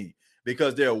 2015,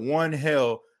 because they're one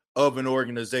hell of an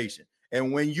organization.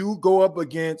 And when you go up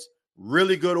against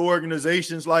really good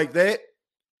organizations like that,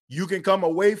 you can come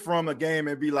away from a game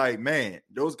and be like, man,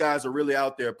 those guys are really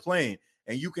out there playing.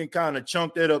 And you can kind of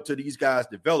chunk that up to these guys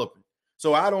developing.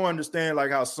 So I don't understand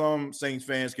like how some Saints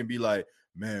fans can be like,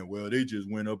 man, well, they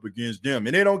just went up against them.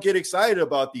 And they don't get excited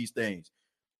about these things.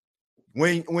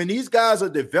 When these guys are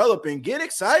developing, get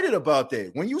excited about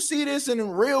that. When you see this in a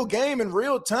real game in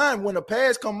real time, when the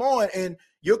pads come on and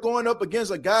you're going up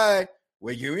against a guy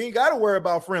where you ain't got to worry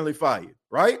about friendly fire,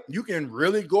 right? You can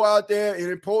really go out there and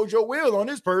impose your will on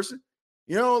this person.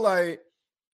 You know, like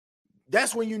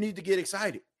that's when you need to get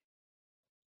excited.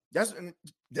 That's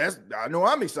I know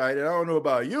I'm excited. I don't know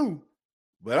about you,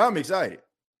 but I'm excited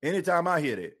anytime I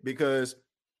hear that, because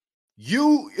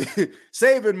you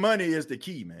saving money is the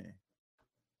key, man.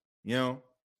 You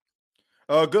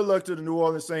know, good luck to the New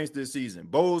Orleans Saints this season.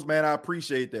 Bowles, man, I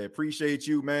appreciate that. Appreciate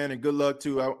you, man, and good luck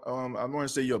to. I want to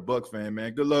say you're a Buck fan,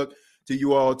 man. Good luck to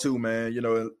you all too, man. You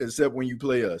know, except when you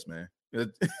play us, man. Let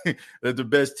the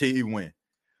best team win.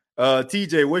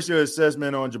 TJ, what's your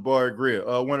assessment on Jabari Greer?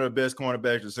 One of the best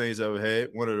cornerbacks the Saints ever had.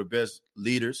 One of the best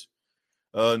leaders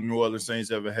New Orleans Saints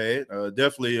ever had.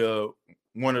 Definitely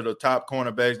one of the top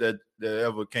cornerbacks that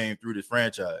ever came through this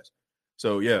franchise.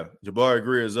 So, yeah, Jabari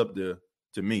Greer is up there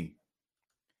to me.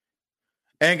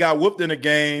 And got whooped in a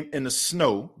game in the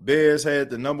snow. Bears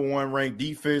had the number 1 ranked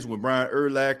defense with Brian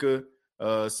Urlacher.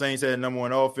 Saints had number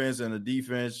 1 offense, and the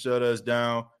defense shut us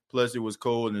down. Plus, it was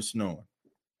cold and snowing.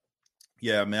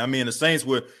 Yeah, man. I mean, the Saints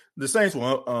were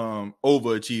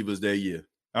overachievers that year.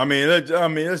 I mean,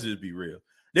 let's just be real.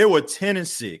 They were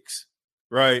 10-6,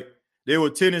 right? They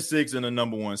were 10-6 in the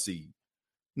number 1 seed.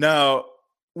 Now,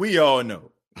 we all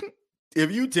know if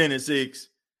you 10-6,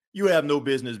 you have no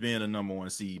business being a number 1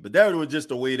 seed. But that was just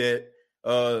the way that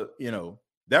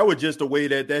that was just the way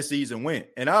that season went.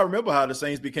 And I remember how the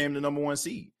Saints became the number 1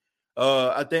 seed.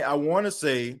 I want to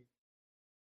say,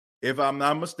 if I'm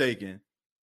not mistaken,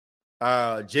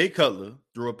 Jay Cutler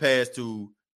threw a pass to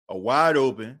a wide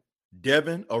open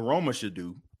Devin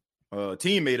Aromashadu, a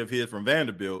teammate of his from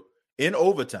Vanderbilt, in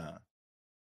overtime.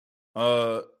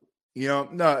 You know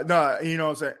what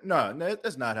I'm saying? No,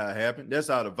 that's not how it happened. That's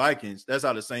how that's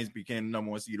how the Saints became the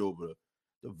number 1 seed over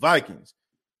the Vikings.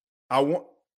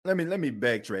 Let me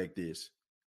backtrack this.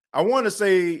 I want to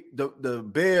say the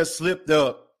Bears slipped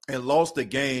up and lost the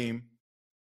game.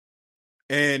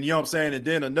 And you know what I'm saying? And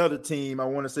then another team, I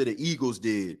want to say the Eagles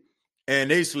did,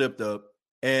 and they slipped up.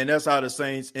 And that's how the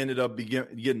Saints ended up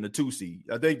getting the 2 seed.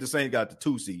 I think the Saints got the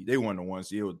 2 seed. They won the 1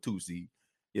 seed, it was 2 seed.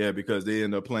 Yeah, because they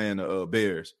ended up playing the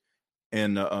Bears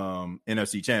in the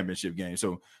NFC Championship game.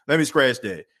 So let me scratch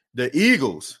that. The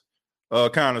Eagles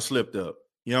kind of slipped up.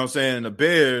 You know what I'm saying? And the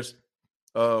Bears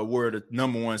were the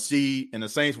number 1 seed, and the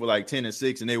Saints were like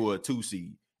 10-6, and they were a 2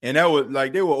 seed. And that was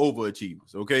like they were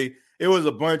overachievers, okay? It was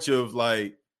a bunch of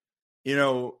like, you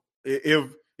know,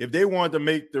 if they wanted to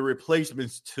make the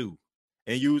replacements too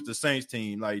and use the Saints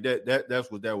team, like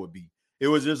that's what that would be. It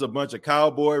was just a bunch of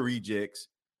cowboy rejects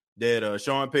that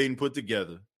Sean Payton put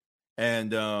together,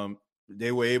 and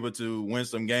they were able to win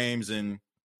some games and,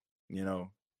 you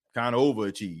know, kind of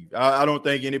overachieve. I don't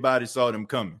think anybody saw them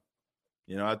coming.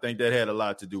 You know, I think that had a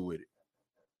lot to do with it.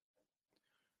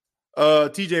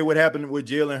 TJ, what happened with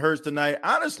Jalen Hurts tonight?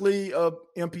 Honestly,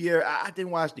 MPR, I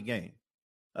didn't watch the game.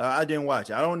 I didn't watch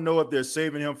it. I don't know if they're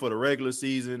saving him for the regular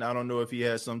season. I don't know if he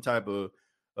has some type of,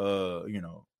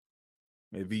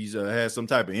 if he's has some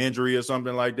type of injury or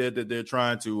something like that they're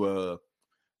trying to,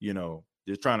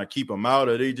 they're trying to keep him out,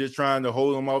 or they just trying to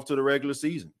hold him off to the regular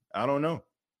season. I don't know.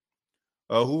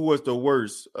 Who was the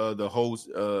worst? The host,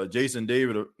 Jason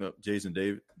David. No, Jason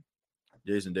David.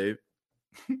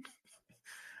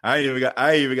 I ain't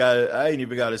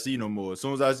even got to see no more. As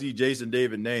soon as I see Jason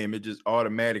David name, it just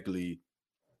automatically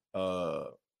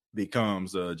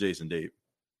becomes Jason David.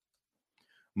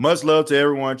 Much love to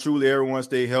everyone. Truly, everyone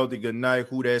stay healthy. Good night.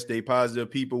 Who that stay positive.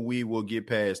 People, we will get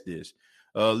past this.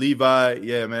 Levi,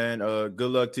 yeah, man.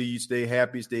 Good luck to you. Stay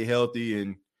happy, stay healthy,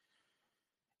 and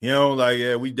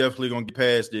we definitely gonna get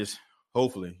past this.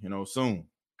 Hopefully, soon.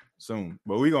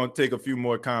 But we're gonna take a few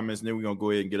more comments, and then we're gonna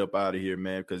go ahead and get up out of here,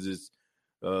 man, because it's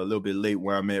a little bit late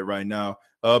where I'm at right now.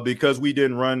 Because we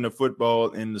didn't run the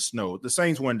football in the snow. The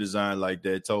Saints weren't designed like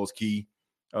that. Tells Key.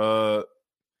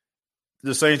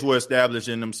 The Saints were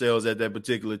establishing themselves at that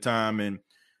particular time. And,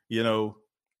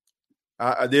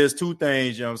 there's two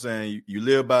things, what I'm saying. You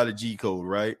live by the G code,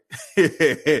 right?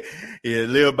 You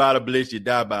live by the blitz, you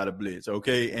die by the blitz,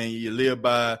 okay? And you live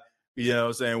by,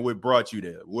 what brought you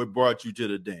there? What brought you to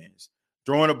the dance?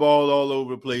 Throwing the ball all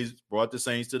over the place brought the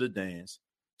Saints to the dance.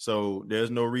 So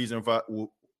there's no reason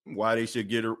why they should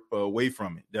get away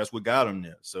from it. That's what got them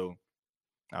there. So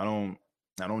I don't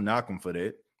knock them for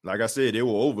that. Like I said, they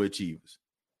were overachievers,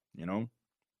 And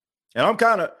I'm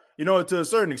kind of, to a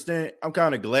certain extent, I'm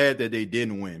kind of glad that they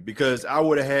didn't win because I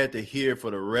would have had to hear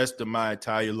for the rest of my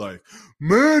entire life,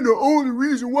 man, the only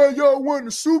reason why y'all won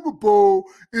the Super Bowl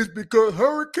is because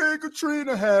Hurricane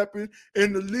Katrina happened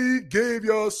and the league gave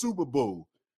y'all a Super Bowl.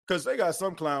 Because they got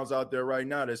some clowns out there right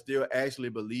now that still actually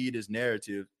believe this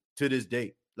narrative to this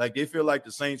day. Like they feel like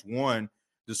the Saints won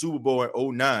the Super Bowl in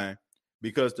 2009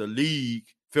 because the league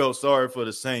felt sorry for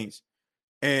the Saints,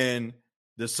 and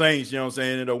the Saints,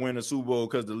 ended up winning the Super Bowl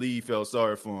because the league felt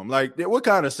sorry for them. Like, what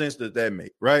kind of sense does that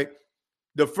make, right?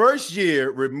 The first year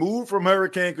removed from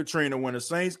Hurricane Katrina when the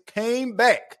Saints came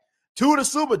back to the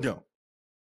Superdome,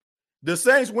 the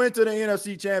Saints went to the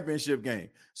NFC Championship game.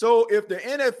 So if the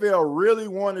NFL really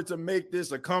wanted to make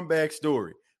this a comeback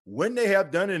story, wouldn't they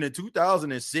have done it in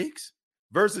 2006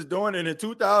 versus doing it in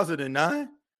 2009?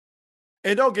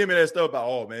 And don't give me that stuff about,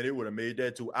 oh, man, it would have made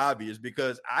that too obvious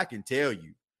because I can tell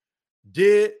you,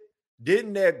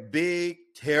 didn't that big,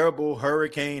 terrible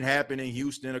hurricane happen in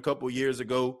Houston a couple years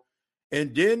ago?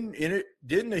 And didn't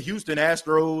the Houston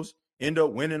Astros end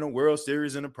up winning the World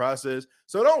Series in the process?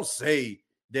 So don't say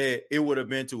that it would have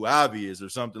been too obvious or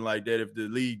something like that if the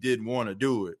league didn't want to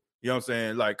do it. You know what I'm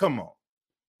saying? Like, come on.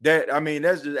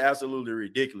 That's just absolutely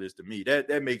ridiculous to me.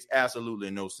 That makes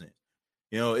absolutely no sense.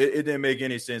 It didn't make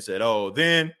any sense at all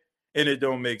then, and it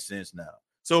don't make sense now.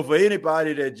 So for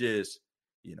anybody that just,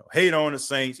 hate on the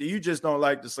Saints, and you just don't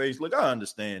like the Saints, look, I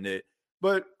understand that.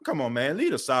 But come on, man,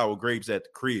 leave the sour grapes at the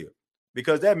crib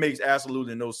because that makes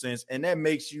absolutely no sense, and that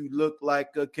makes you look like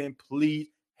a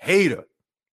complete hater.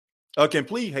 A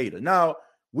complete hater. Now,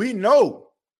 we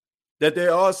know that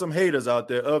there are some haters out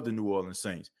there of the New Orleans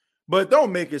Saints, but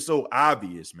don't make it so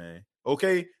obvious, man.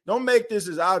 Okay? Don't make this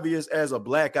as obvious as a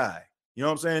black eye. You know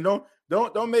what I'm saying?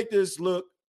 Don't make this look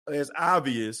as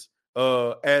obvious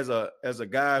as a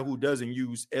guy who doesn't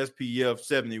use SPF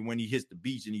 70 when he hits the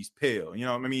beach and he's pale. You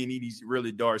know what I mean? He's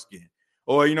really dark skinned.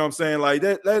 Or you know what I'm saying? Like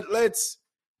that. Let's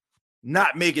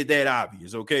not make it that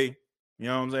obvious, okay? You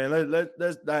know what I'm saying?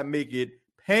 Let's not make it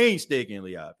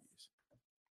painstakingly obvious.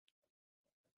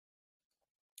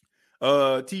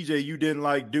 TJ, you didn't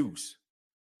like Deuce.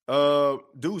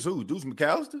 Deuce who? Deuce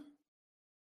McAllister?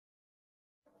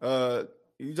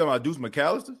 You talking about Deuce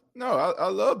McAllister? No, I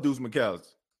love Deuce McAllister.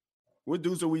 What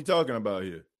Deuce are we talking about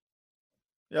here?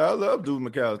 Yeah, I love Deuce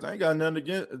McAllister. I ain't got nothing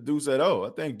against Deuce at all. I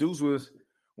think Deuce was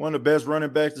one of the best running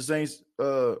backs the Saints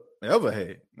ever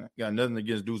had. I got nothing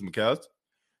against Deuce McAllister.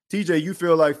 TJ, you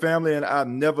feel like family, and I've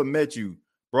never met you.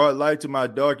 Brought light to my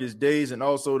darkest days, and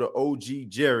also the OG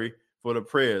Jerry for the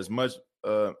prayers. Much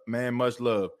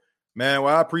love. Man,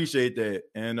 well, I appreciate that.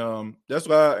 And that's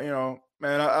why,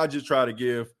 I just try to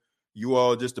give you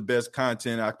all just the best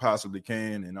content I possibly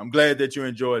can. And I'm glad that you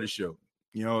enjoy the show.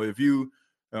 If you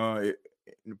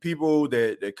people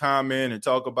that comment and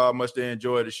talk about how much they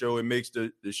enjoy the show, it makes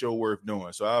the show worth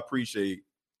doing. So I appreciate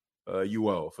you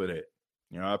all for that.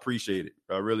 I appreciate it.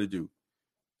 I really do.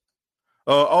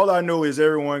 All I know is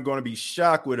everyone going to be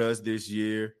shocked with us this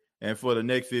year and for the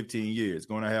next 15 years.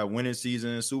 Going to have winning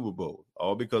season and Super Bowl,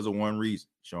 all because of one reason.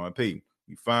 Sean Payton.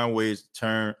 You find ways to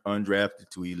turn undrafted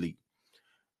to elite.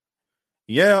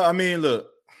 Yeah, I mean, look,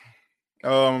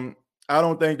 I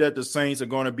don't think that the Saints are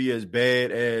going to be as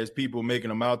bad as people making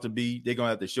them out to be. They're going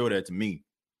to have to show that to me.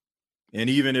 And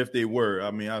even if they were,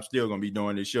 I'm still going to be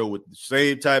doing this show with the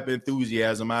same type of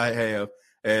enthusiasm I have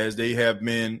as they have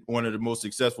been one of the most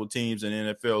successful teams in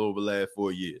the NFL over the last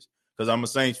 4 years because I'm a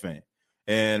Saints fan.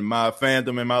 and my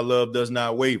fandom and my love does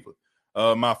not waver.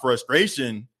 My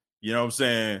frustration, you know what I'm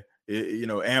saying,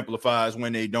 amplifies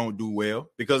when they don't do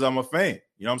well because I'm a fan.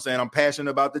 You know what I'm saying? I'm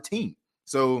passionate about the team.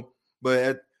 So,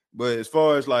 but as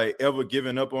far as like ever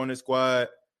giving up on the squad,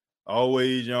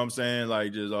 always, you know what I'm saying,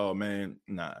 like just, oh man,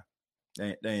 nah,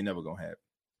 they ain't never gonna happen.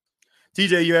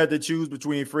 TJ, you had to choose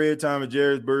between Fred Thomas,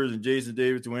 Jairus Byrd, and Jason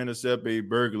Davis to intercept a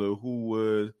burglar who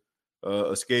was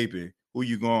escaping. Who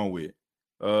you going with?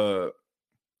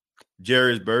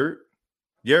 Jairus Byrd.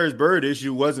 Jairus Byrd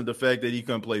issue wasn't the fact that he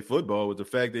couldn't play football, it was the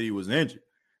fact that he was injured.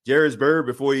 Jairus Byrd,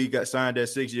 before he got signed that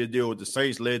 6-year deal with the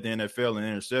Saints, led the NFL in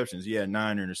interceptions. He had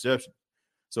 9 interceptions.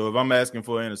 So if I'm asking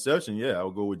for an interception, yeah,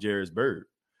 I'll go with Jairus Byrd.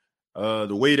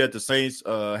 The way that the Saints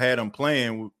had him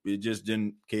playing, it just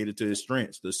didn't cater to his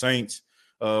strengths. The Saints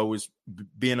was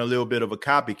being a little bit of a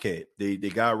copycat. They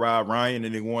got Rob Ryan,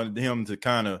 and they wanted him to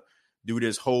kind of do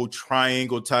this whole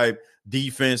triangle type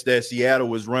defense that Seattle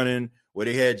was running, where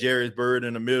they had Jairus Byrd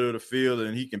in the middle of the field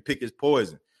and he can pick his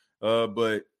poison.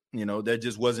 But, that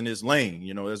just wasn't his lane.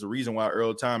 There's a reason why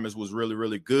Earl Thomas was really,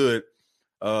 really good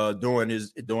during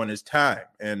his time.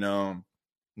 And,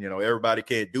 everybody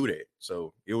can't do that.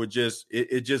 So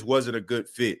it just wasn't a good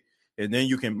fit. And then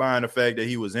you combine the fact that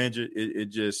he was injured.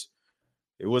 It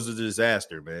was a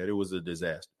disaster, man. It was a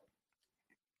disaster.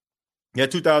 Yeah,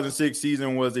 2006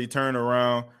 season was a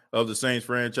turnaround of the Saints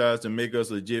franchise to make us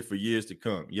legit for years to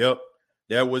come. Yep,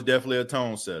 that was definitely a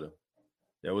tone setter.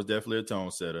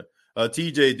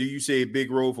 TJ, do you say a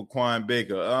big role for Quan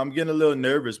Baker? I'm getting a little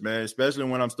nervous, man, especially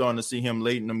when I'm starting to see him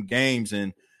late in them games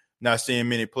and not seeing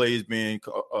many plays being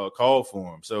called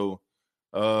for him. So,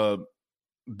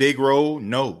 big role,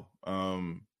 no.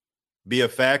 Be a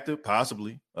factor,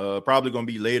 possibly. Probably going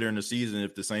to be later in the season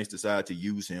if the Saints decide to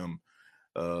use him.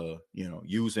 Later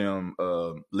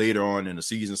on in the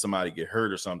season, somebody get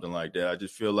hurt or something like that. I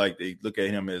just feel like they look at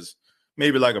him as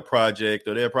maybe like a project,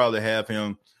 or they'll probably have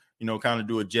him, kind of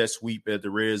do a jet sweep at the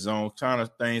red zone, kind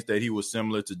of things that he was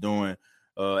similar to doing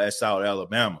at South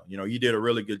Alabama. He did a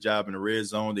really good job in the red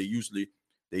zone. They used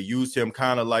him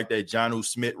kind of like that Jonnu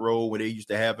Smith role where they used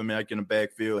to have him back in the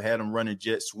backfield, had him running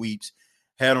jet sweeps,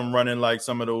 had him running like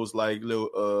some of those like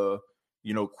little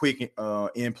quick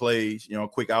in plays,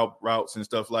 quick out routes and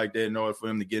stuff like that in order for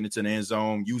him to get into the end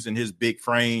zone using his big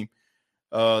frame.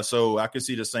 So I could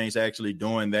see the Saints actually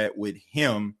doing that with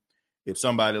him if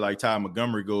somebody like Ty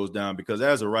Montgomery goes down, because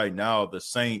as of right now, the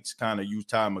Saints kind of use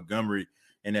Ty Montgomery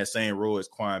in that same role as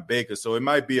Quan Baker. So it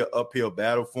might be an uphill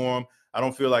battle for him. I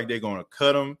don't feel like they're going to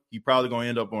cut him. He probably going to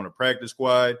end up on a practice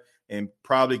squad and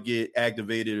probably get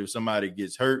activated if somebody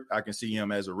gets hurt. I can see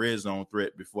him as a red zone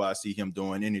threat before I see him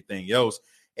doing anything else.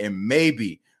 And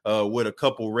maybe with a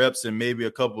couple reps and maybe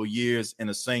a couple years in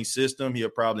the Saints system, he'll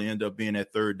probably end up being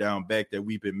that third down back that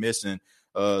we've been missing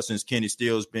since Kenny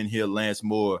Steele's been here, Lance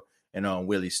Moore, and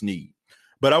Willie Snead.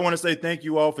 But I want to say thank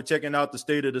you all for checking out the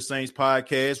State of the Saints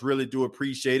podcast. Really do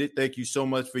appreciate it. Thank you so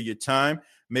much for your time.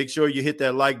 Make sure you hit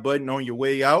that like button on your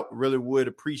way out. Really would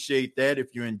appreciate that.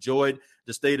 If you enjoyed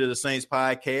the State of the Saints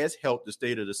podcast, help the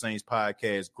State of the Saints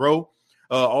podcast grow.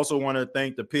 Also want to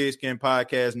thank the Pigskin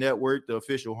Podcast Network, the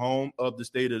official home of the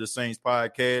State of the Saints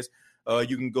podcast.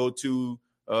 You can go to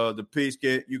the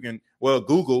Pigskin. You can,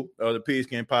 Google the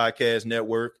Pigskin Podcast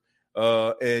Network.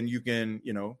 And you can,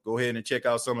 go ahead and check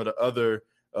out some of the other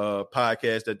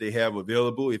podcasts that they have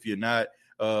available. If you're not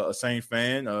a Saints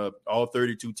fan, all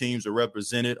 32 teams are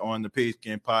represented on the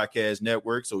Pigskin Podcast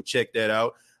Network. So check that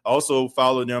out. Also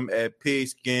follow them at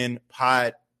Pigskin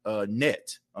Pod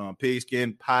Net,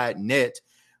 Pigskin Pod Net,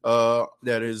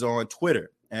 that is on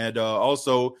Twitter. And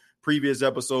also previous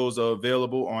episodes are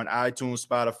available on iTunes,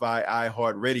 Spotify,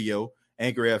 iHeartRadio,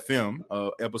 Anchor FM,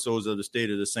 episodes of the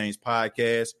State of the Saints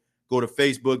podcast. Go to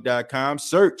Facebook.com,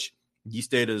 search the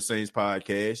State of the Saints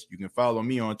podcast. You can follow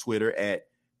me on Twitter at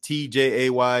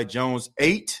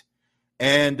TJAYJones8.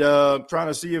 And trying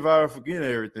to see if I forget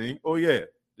everything. Oh, yeah.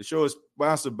 The show is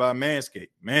sponsored by Manscaped.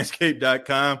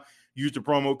 Manscaped.com. Use the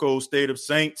promo code State of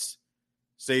Saints.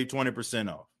 Save 20%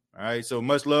 off. All right. So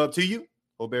much love to you.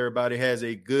 Hope everybody has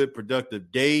a good,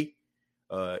 productive day,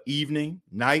 evening,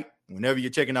 night, whenever you're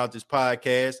checking out this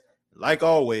podcast. Like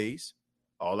always,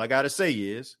 all I got to say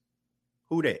is,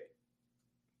 who dat?